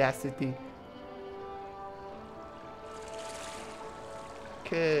 the audacity.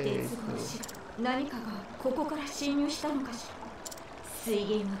 Okay, 鉄格子。何かがここから侵入したのかしら。水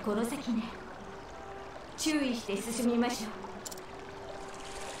源はこの先ね。注意して進みましょ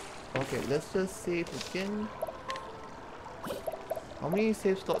う。 Okay, let's just save again. How many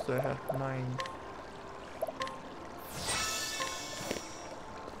save slots do I have? 9.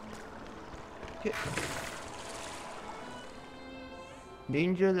 Okay.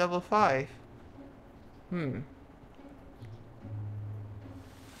 Danger level 5.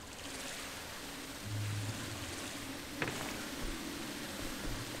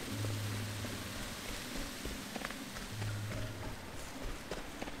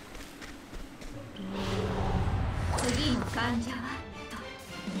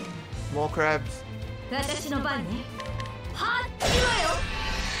 More crabs. 私の番ね。はっちわ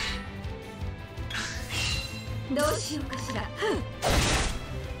よ。どうしようかしら。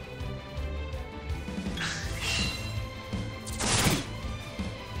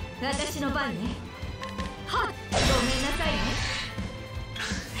私の番ね。はっ、ごめんなさいね。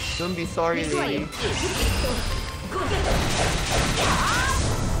Don't be sorry, 行くわよ。 lady.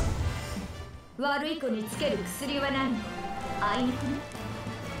 悪い子につける薬はないの。あいにくね。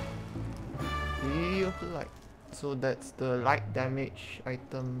Lily of the Light. So that's the light damage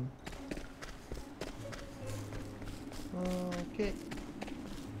item. Okay.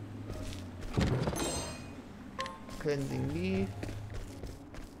 Cleansing leaf.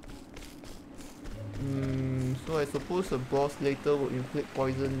 So I suppose the boss later will inflict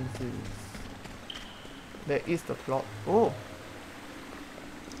poison since that is the plot. Oh!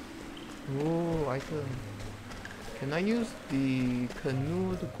 Oh, item. Can I use the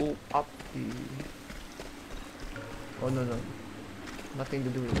canoe to go up the... Oh no. Nothing to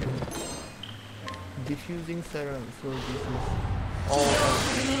do with it. Diffusing serum, so this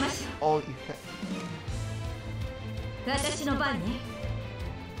is all effect. 私の番ね。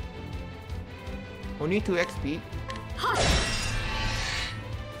 Only 2 XP. はっ。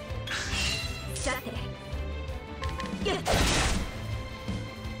さて。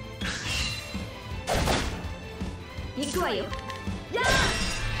行くわよ。ラー。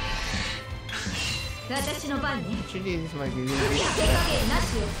私の番ね。 Actually, this might be really 手 big. 加減な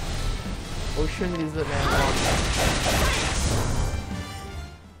しよ。 Ocean lizard man.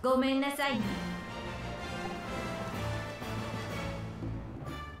 ごめんなさいね。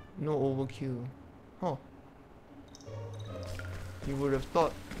 No overkill. Huh. You would have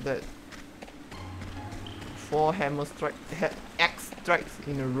thought that 4 hammer strike, axe strikes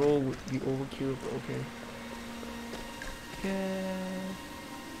in a row would be overkill, but okay. Okay.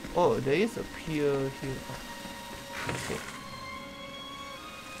 Oh, there is a pier here. Oh. Okay.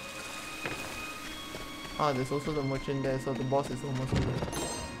 Ah, there's also the merchant there, so the boss is almost here.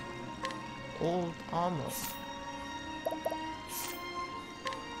 Old armor.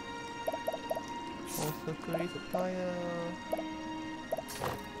 Apothecary supplier.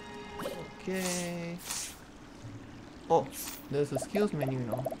 Okay. Oh, there's a skills menu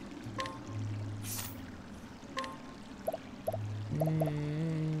now.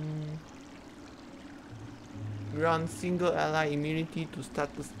 Grant single ally immunity to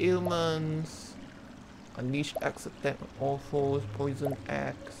status ailments. Unleash axe attack on all foes. Poison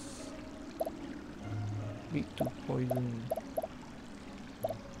axe. Weak to poison.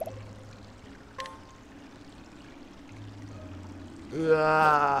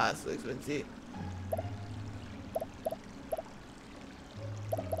 Ah, so expensive.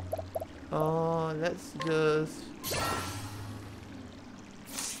 Let's just...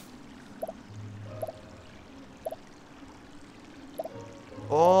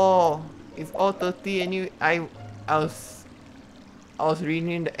 Oh, it's all 30 anyway. I was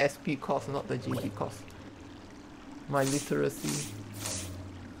reading the SP cost, not the GP cost. My literacy.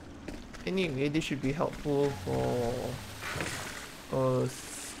 Anyway, this should be helpful for a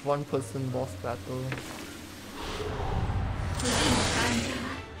one-person boss battle.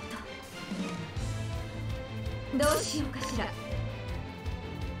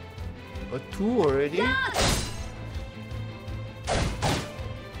 A 2 already? You're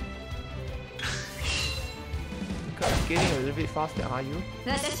getting a little bit faster, are you?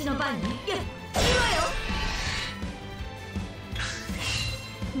 私の番ね。いいわよ。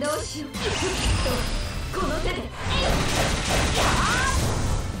どうしよう。この手で。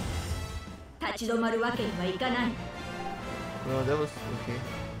立ち止まるわけにはいかない。 Well, that was okay.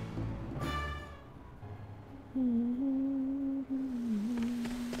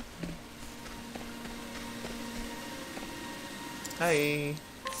 Hi.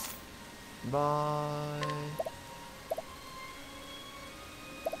 Bye.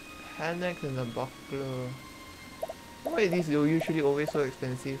 Hanek and a buckler. Why are these usually always so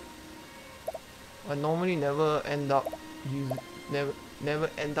expensive? I normally never end up use never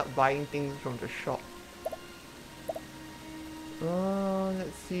end up buying things from the shop.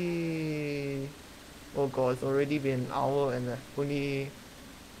 Let's see. Oh god, it's already been an hour and only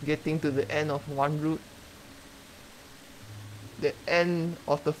getting to the end of one route. The end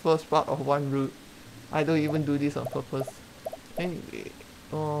of the first part of one route. I don't even do this on purpose. Anyway,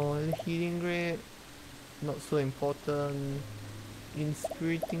 the healing rate, not so important.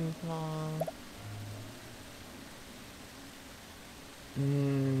 Inspiriting plant.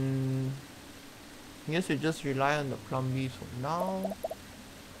 I guess we just rely on the plum leaves for now.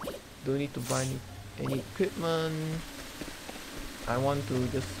 Don't need to buy any equipment. I want to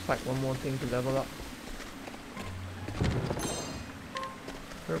just fight one more thing to level up.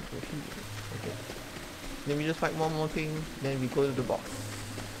 Purple here. Okay. Let me just fight one more thing, then we go to the boss.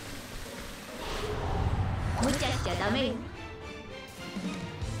 無茶しちゃダメよ。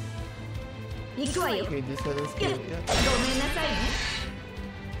行くわよ。 Okay, this hasn't scaled yet. ごめんなさいね。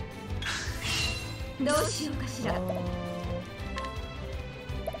どうしようかしら。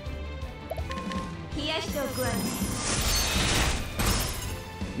冷やしておくわね。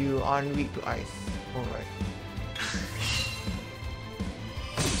 You aren't weak to ice. Alright.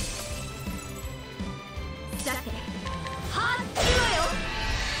 さて、はっちわよ。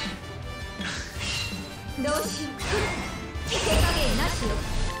どうしようか。手加減なしよ。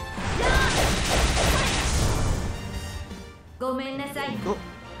ごめんなさい。 Go.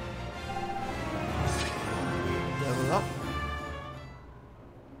 Level up.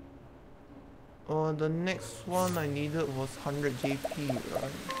 The next one I needed was 100 JP,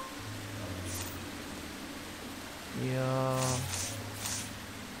 right? Yeah.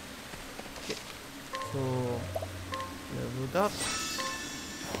 Okay. So, leveled up.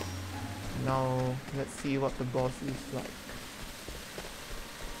 Now, let's see what the boss is like.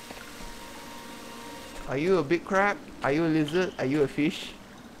 Are you a big crab? Are you a lizard? Are you a fish?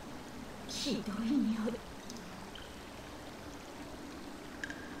 ひどい匂い。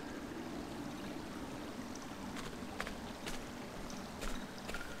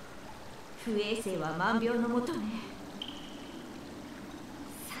不衛生は万病のもとね。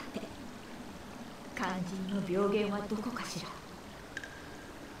さて、肝心の病原はどこかしら。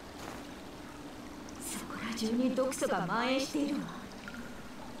そこら中に毒素が蔓延しているわ。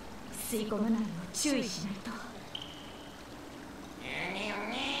吸い込まないよう注意しないと。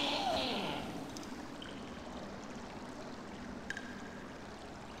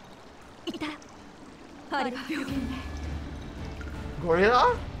いた。あれが病原ね。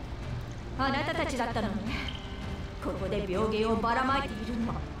Gorilla? あなたたちだったのね。ここで病原をばらまいている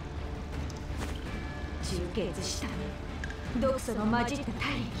の。充血した毒素の混じった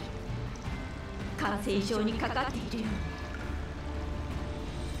体液。感染症にかかっているよ。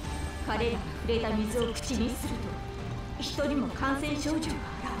彼らが触れた水を口にすると人にも感染症状が現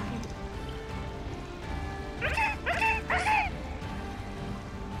れる。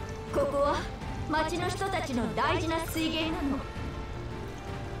ここは町の人たちの大事な水源なの。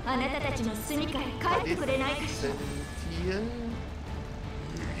あなたたちの住みかへ帰ってくれないかしら。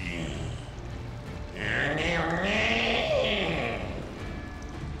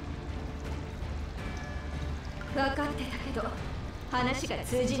分かってたけど話が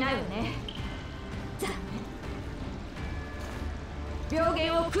通じないわね。残念。病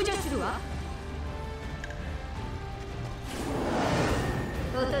原を駆除するわ。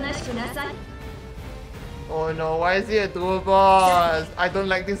おとなしくなさい。Oh no, why is he a dual boss? I don't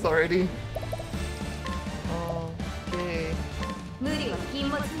like this already. Okay. 無理は禁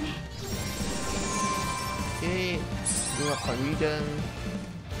物ね。 Okay. Do a Corrigan.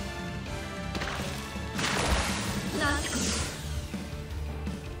 なんてこ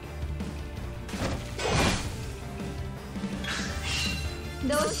と。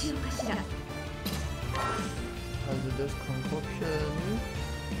どうしようかしら。 Hazardous concoction.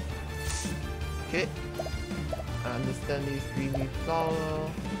 Okay. I understand this 3-leaf flower.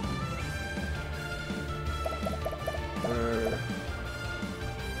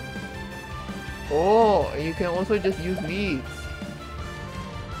 Oh, you can also just use leaves.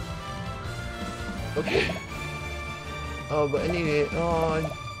 Okay. But anyway,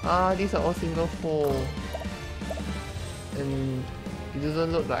 these are all single fold. And it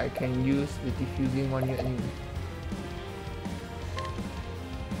doesn't look like I can use the diffusing one yet anyway.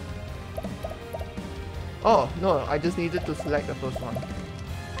 Oh, no, I just needed to select the first one.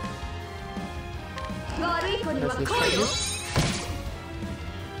 Let's just try this.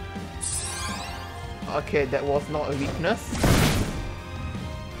 Okay, that was not a weakness.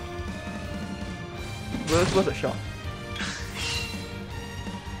 Where's worth a shot?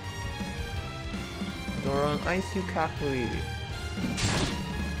 Doron, ice you carefully.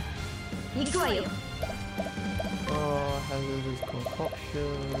 行くわよ。 Oh, hazardous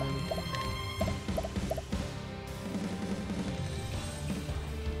concoction.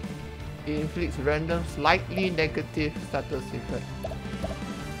 It inflicts random slightly negative status effect.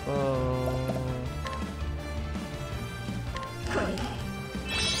 これで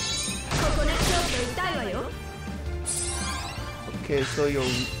ここねちょっと痛いわよ。 Okay, so you're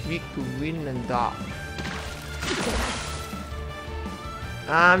weak to wind and dark.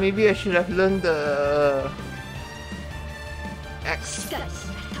 Ah, maybe I should have learned the X しっかりし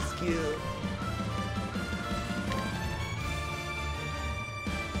ないと。 skill.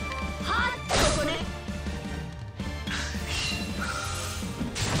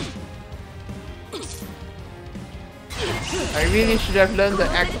 I really should have learned the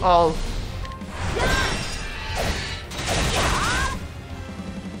X all.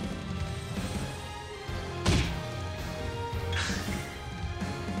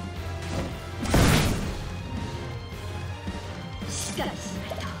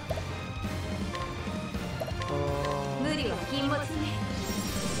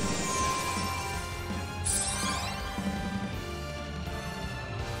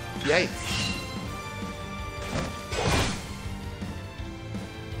 Yikes.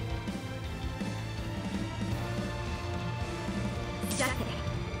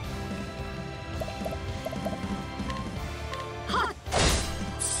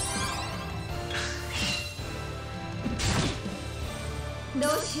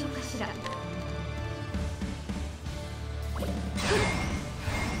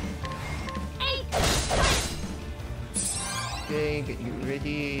 Okay, get you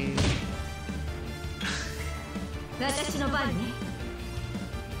ready. 私の番ね。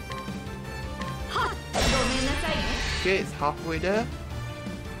はっ、ごめんなさいね。 Okay, it's halfway there.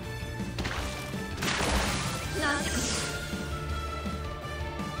 なんてこと。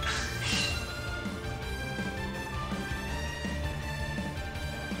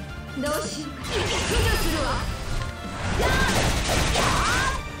どうしようか。駆除するわ。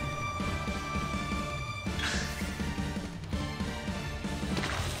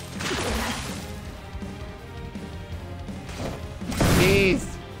 Please.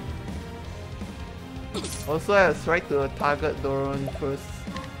 Also, I was trying to target Doron first.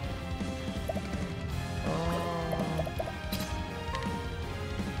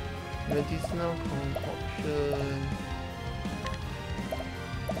 Medicinal concoction.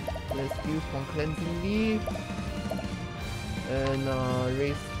 Let's use one cleansing leaf and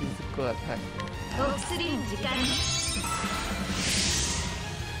raise physical attack. お薬の時間ね。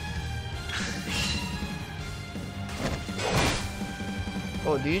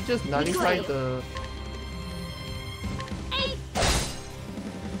 Oh, did you just nullify the...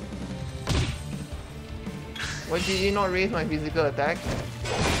 Why did you not raise my physical attack?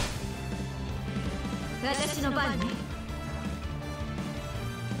 私の番ね。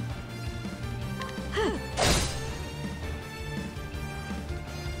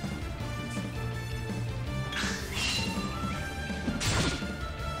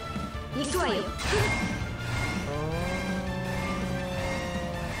行くわよ。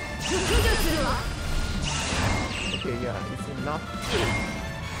 Okay, yeah, it's enough.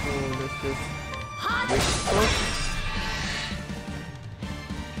 So let's just wait first.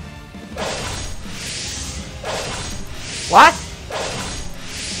 What?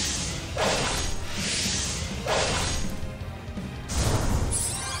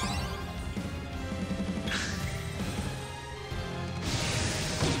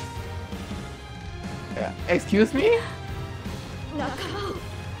 Excuse me? 仲間を。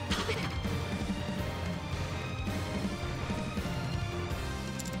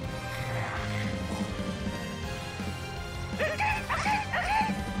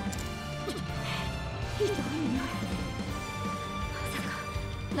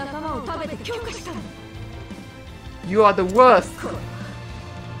 You are the worst.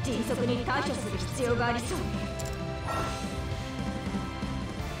 迅速に対処する必要がありそうね。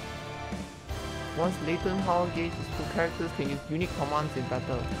 Once latent power gauge, two characters can use unique commands in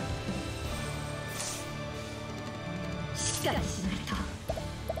battle. しっかりしないと。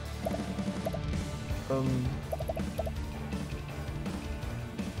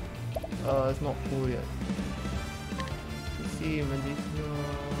It's not full yet. Let's see, medicinal.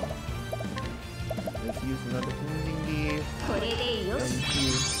 Let's use another cleansing leaf これでよ and し。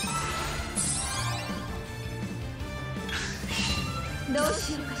 heal. どう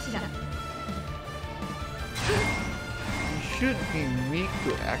しようかしら。 You should be weak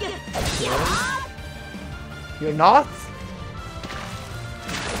to action. You're not?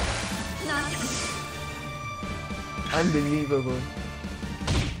 なんて。Unbelievable.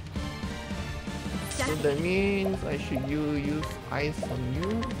 So that means I should use ice on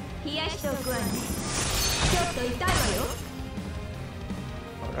you. 冷やしておくわね。ちょっと痛いわよ。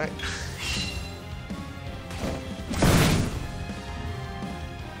 Alright.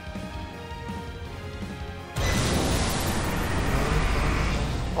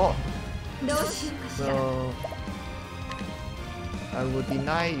 Oh, どうしようかしら。 so I will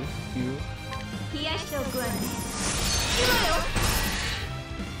deny you. 冷やしておくわね。いいわよ。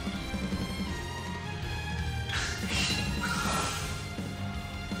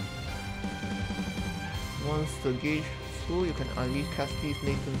 Once the gauge full, you can unleash Casti's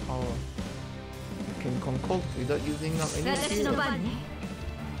latent power. You can concoct without using up any 私の fuel. 番ね。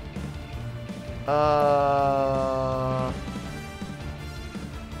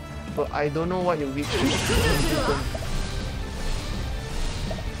 But I don't know what your weakness is.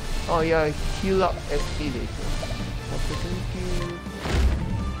 Oh yeah, heal up SP later. Opportunity.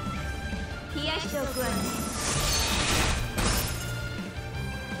 冷やしておくわね。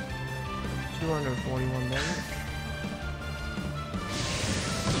 241 damage.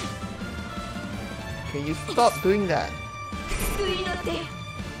 Can you stop doing that? 救いの手。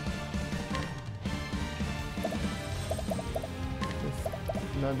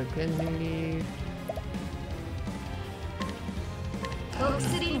 Another cleansing leaf. お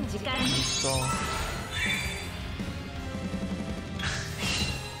薬の時間ね。 So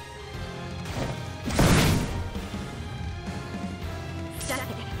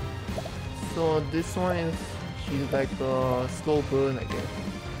So this one is, she's like a slow burn, I guess.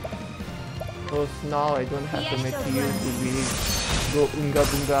 Because now I don't have the material to really go unga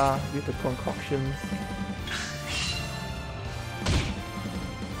bunga with the concoctions.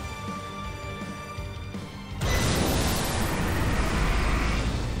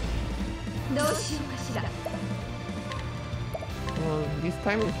 Well, this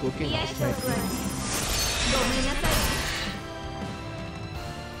time it's working 冷や out しておくわね。 nicely. ごめんなさい。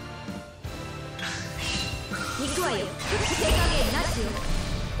行くわよ。手加減なしよ。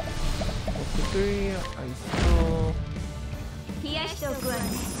 Quickly, I still 冷やしておくわね。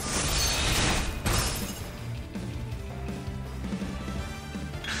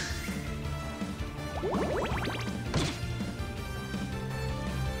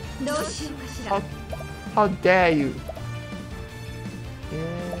どうしようかしら。 how dare you? Yeah.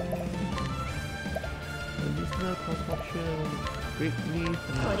 Medicinal concoction, great leaf,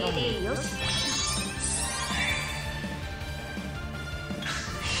 これでよし。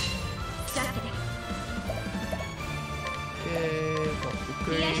さて、 okay, got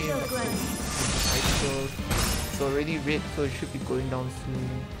the 冷やしてお grave, くわね。 it's already red, so it should be going down soon.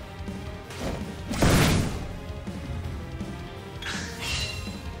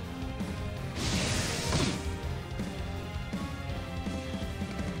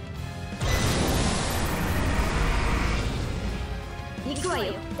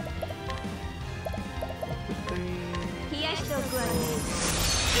 Quickly. 冷やしておくわね。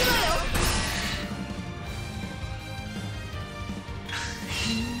いいわよ。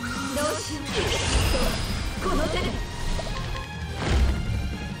どうしよう。この手で。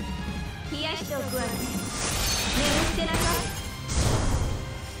冷やしておくわね。眠ってなさ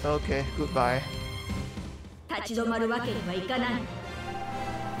い。 Okay, goodbye. 立ち止まるわけにはいかない。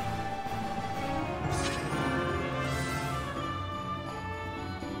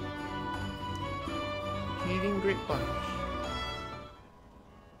 Healing Great Punch.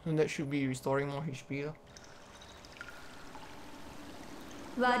 And that should be restoring more HP.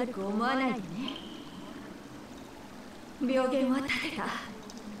 悪く思わないでね。病原は立てた。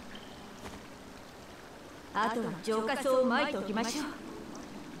あとは浄化層を撒いておきましょう。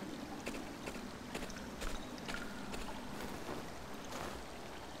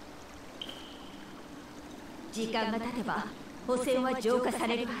時間が経てば汚染は浄化さ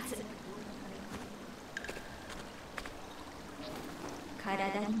れるはず。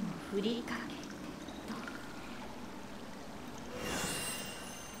体にも振りかけて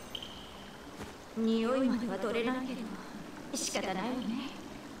と。匂いまでは取れないけど仕方ないわね。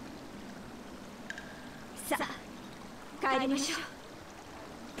さあ帰りましょう。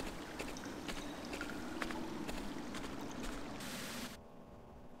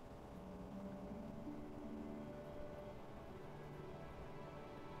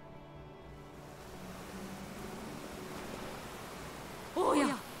おや、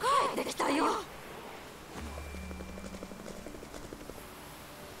帰ってきたよ。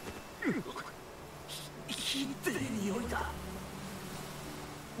ひでえ匂いだ。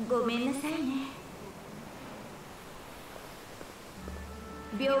ごめんなさいね。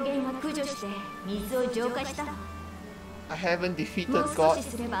病原は駆除して水を浄化した。I haven't も defeated う少 God, し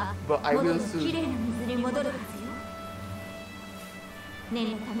すれば but I 元 will のき soon. れいな水に戻るはずよ。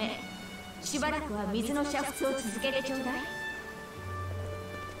念のためしばらくは水の煮沸を続けてちょうだい。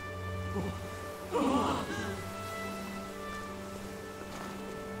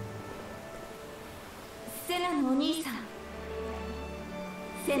セナのお兄さん、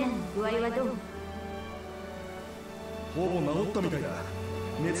セナの具合はどう？ほぼ治ったみたいだ。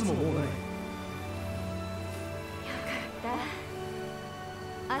熱ももうない。よか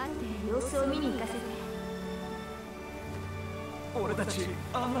った後で様子を見に行かせて。俺たち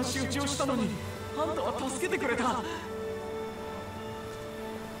あんな仕打ちをしたのにあんたは助けてくれた。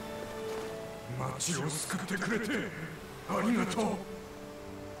町を救ってくれてありがと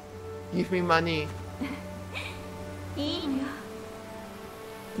う。 Give me money. いいのよ。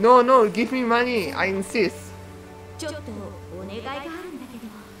 No, no, give me money. I insist. ちょっとお願いがあるんだけ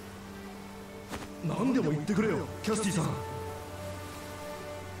ど。何でも言ってくれよ、キャスティさん。お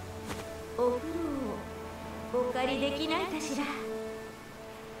風呂をお借りできないかしら。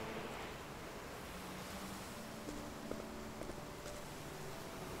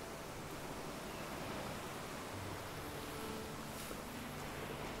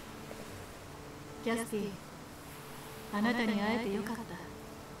キャスティ、あなたに会えてよかった。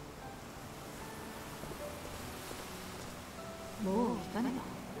もう行かね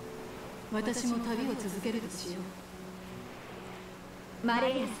ば。私も旅を続けるとしよう。マ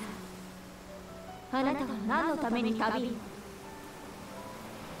レイアさん、あなたは何のために旅に？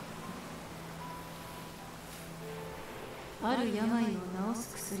ある病を治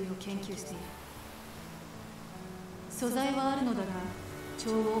す薬を研究している。素材はあるのだが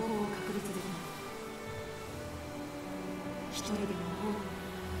調合法を確立できない。一人でも多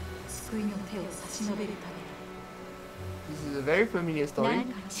く救いの手を差し伸べるために。 This is a very familiar story. 何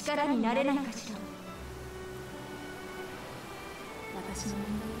か力になれないかしら。私の問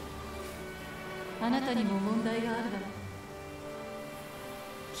題、あなたにも問題があるだろ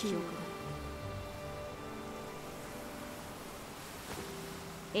う。記憶だ。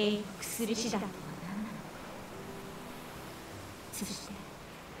栄誉薬師団とは何なの？そして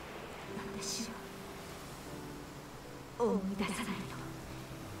私は思い出さないと。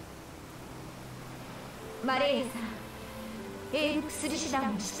マレイアさん、栄誉薬師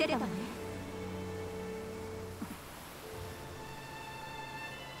団も知ってたわね。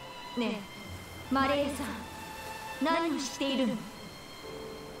ねえマレイアさん、何を知っているの？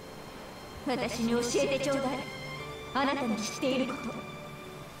私に教えてちょうだい。あなたの知っていること。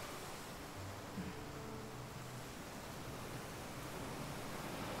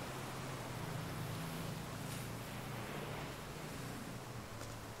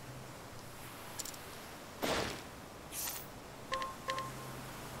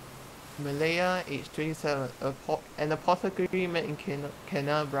Malaya, age 27, an apothecary met in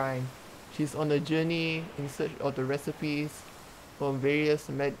Cana Brine. She's on a journey in search of the recipes for various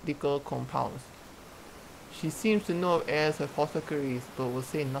medical compounds. She seems to know of heirs apothecaries, but will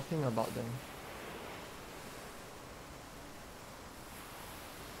say nothing about them.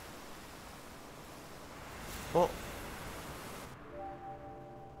 Oh.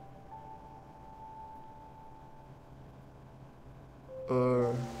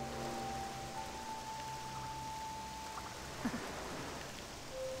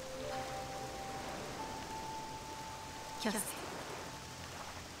キャステ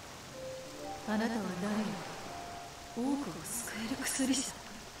ィ、あなたは誰より多くを救える薬師だ。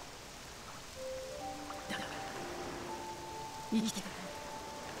だから生きてくれ。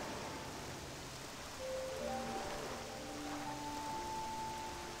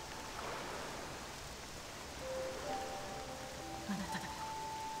あなただ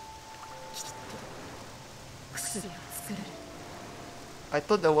きっと薬を作れる。 I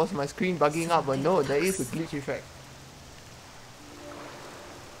thought that was my screen bugging up, but no, there is a glitch effect.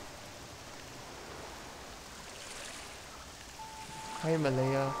 Hi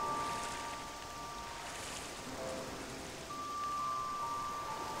Malaya.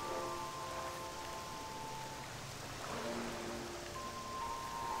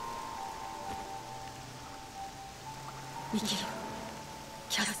生きろ、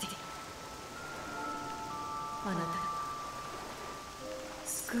キャスティ。あなたに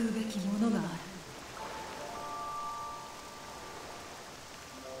救うべきものがある。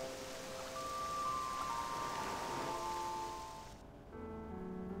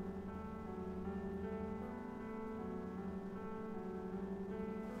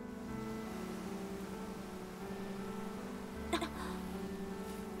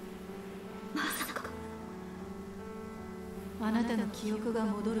あなたの記憶が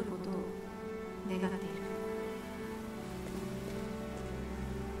戻ることを願っている。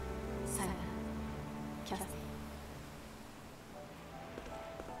キャステ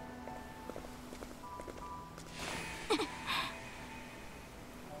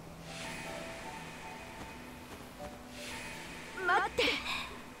待って。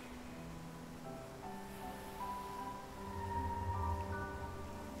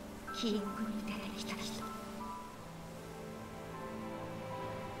記憶に出てきた人。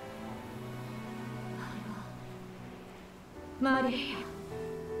マレーヤ。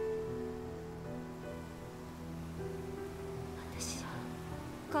私は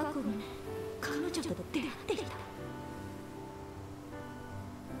過去に彼女と出会っていた。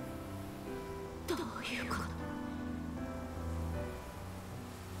どういうこ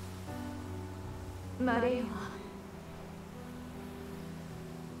と？マレーヤは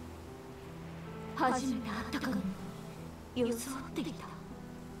初めて会ったかの装っていた。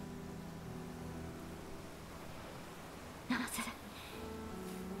なぜ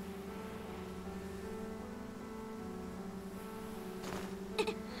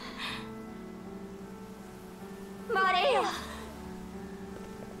マレーヤ。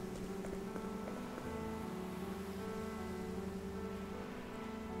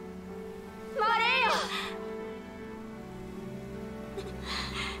マレーヤ。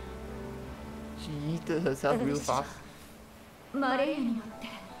She yeeted herself real fast. マレーヤによって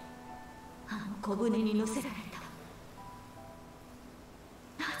あの小舟に乗せられ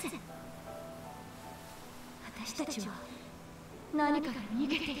た。なぜ私たちは何から逃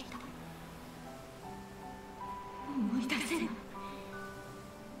げていた？思い出せない。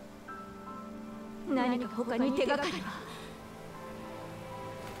何か他に手がかりは？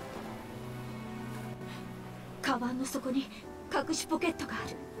カバンの底に隠しポケットがあ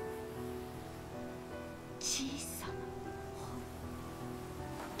る。小さな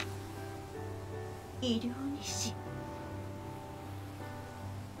本。医療日誌。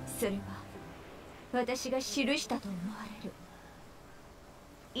それは私が記したと思われる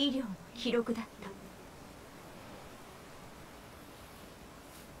医療の記録だった。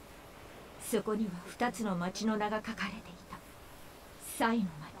そこには2つの町の名が書かれていた。サイの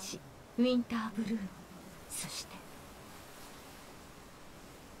町、ウィンターブルーム、そして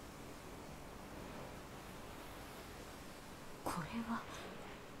これは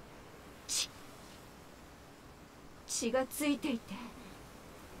血がついていて、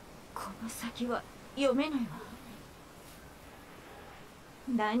この先は読めないわ。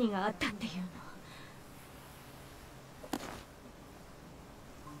何があったっていうの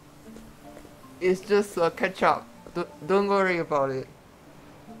？It's just a catch up. Don't worry about it.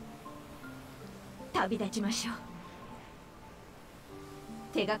 旅立ちましょう。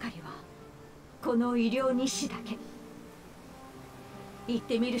手がかりはこの医療日誌だけ。行っ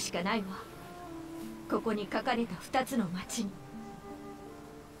てみるしかないわ。ここに書かれた2つの町に。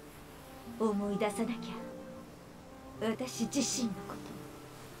思い出さなきゃ、私自身のこ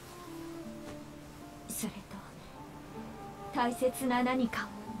と。それと大切な何か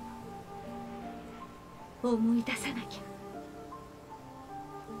を思い出さなきゃ。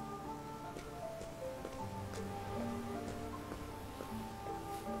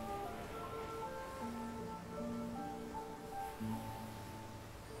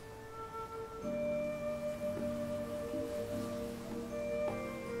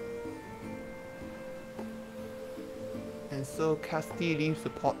And so Casti leaves the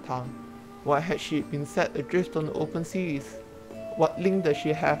port town. Why had she been set adrift on the open seas? What link does she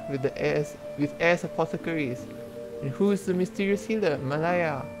have with the heirs apothecaries? And who is the mysterious healer,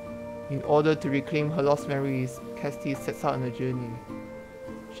 Malaya? In order to reclaim her lost memories, Casti sets out on a journey.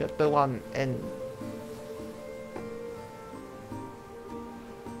 Chapter 1 End.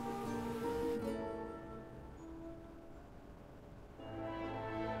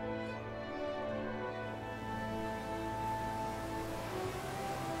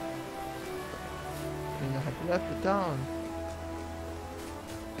 And I have left the town.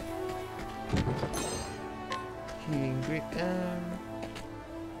 Healing Great M.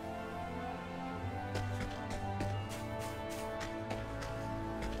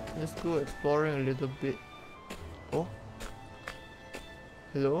 Let's go exploring a little bit. Oh.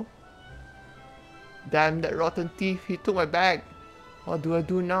 Hello? Damn, that rotten thief, he took my bag. What do I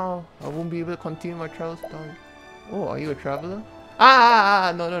do now? I won't be able to continue my travels down. Oh, are you a traveler?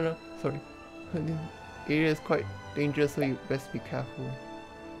 No. Sorry. The area is quite dangerous, so you best be careful.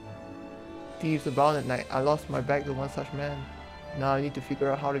 Thieves abound at night. I lost my bag to one such man. Now I need to figure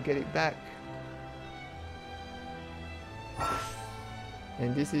out how to get it back.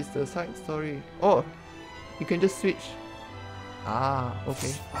 And this is the side story. Oh, you can just switch. Ah,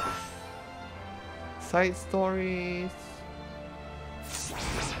 okay. Side stories.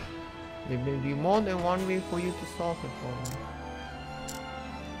 There may be more than one way for you to solve the problem.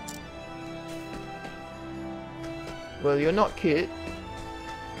 Well, you're not Kid.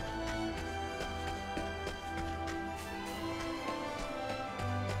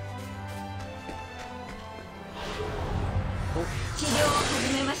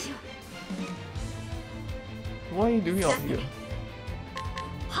 What are you doing out here?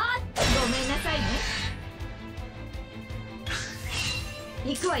 ごめんなさいね。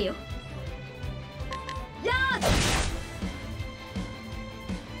行くわよ。やー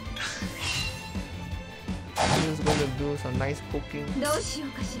I'm just gonna do some nice poking. どうしよう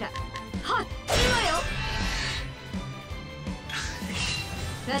かしら。はっ、いいわよ。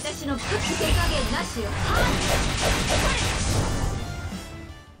私の手加減なしよ。は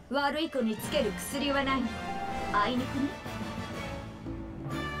っ。悪い子につける薬はないの。あいにくね。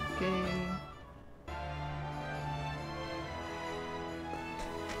Okay.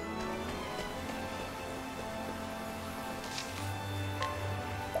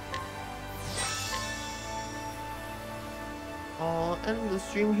 I'll end the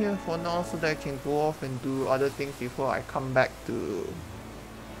stream here for now so that I can go off and do other things before I come back to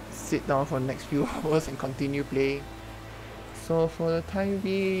sit down for the next few hours and continue playing. So for the time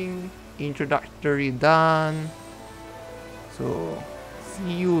being, introductory done. So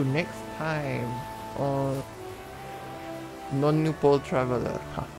see you next time on Non-Nuple Traveler.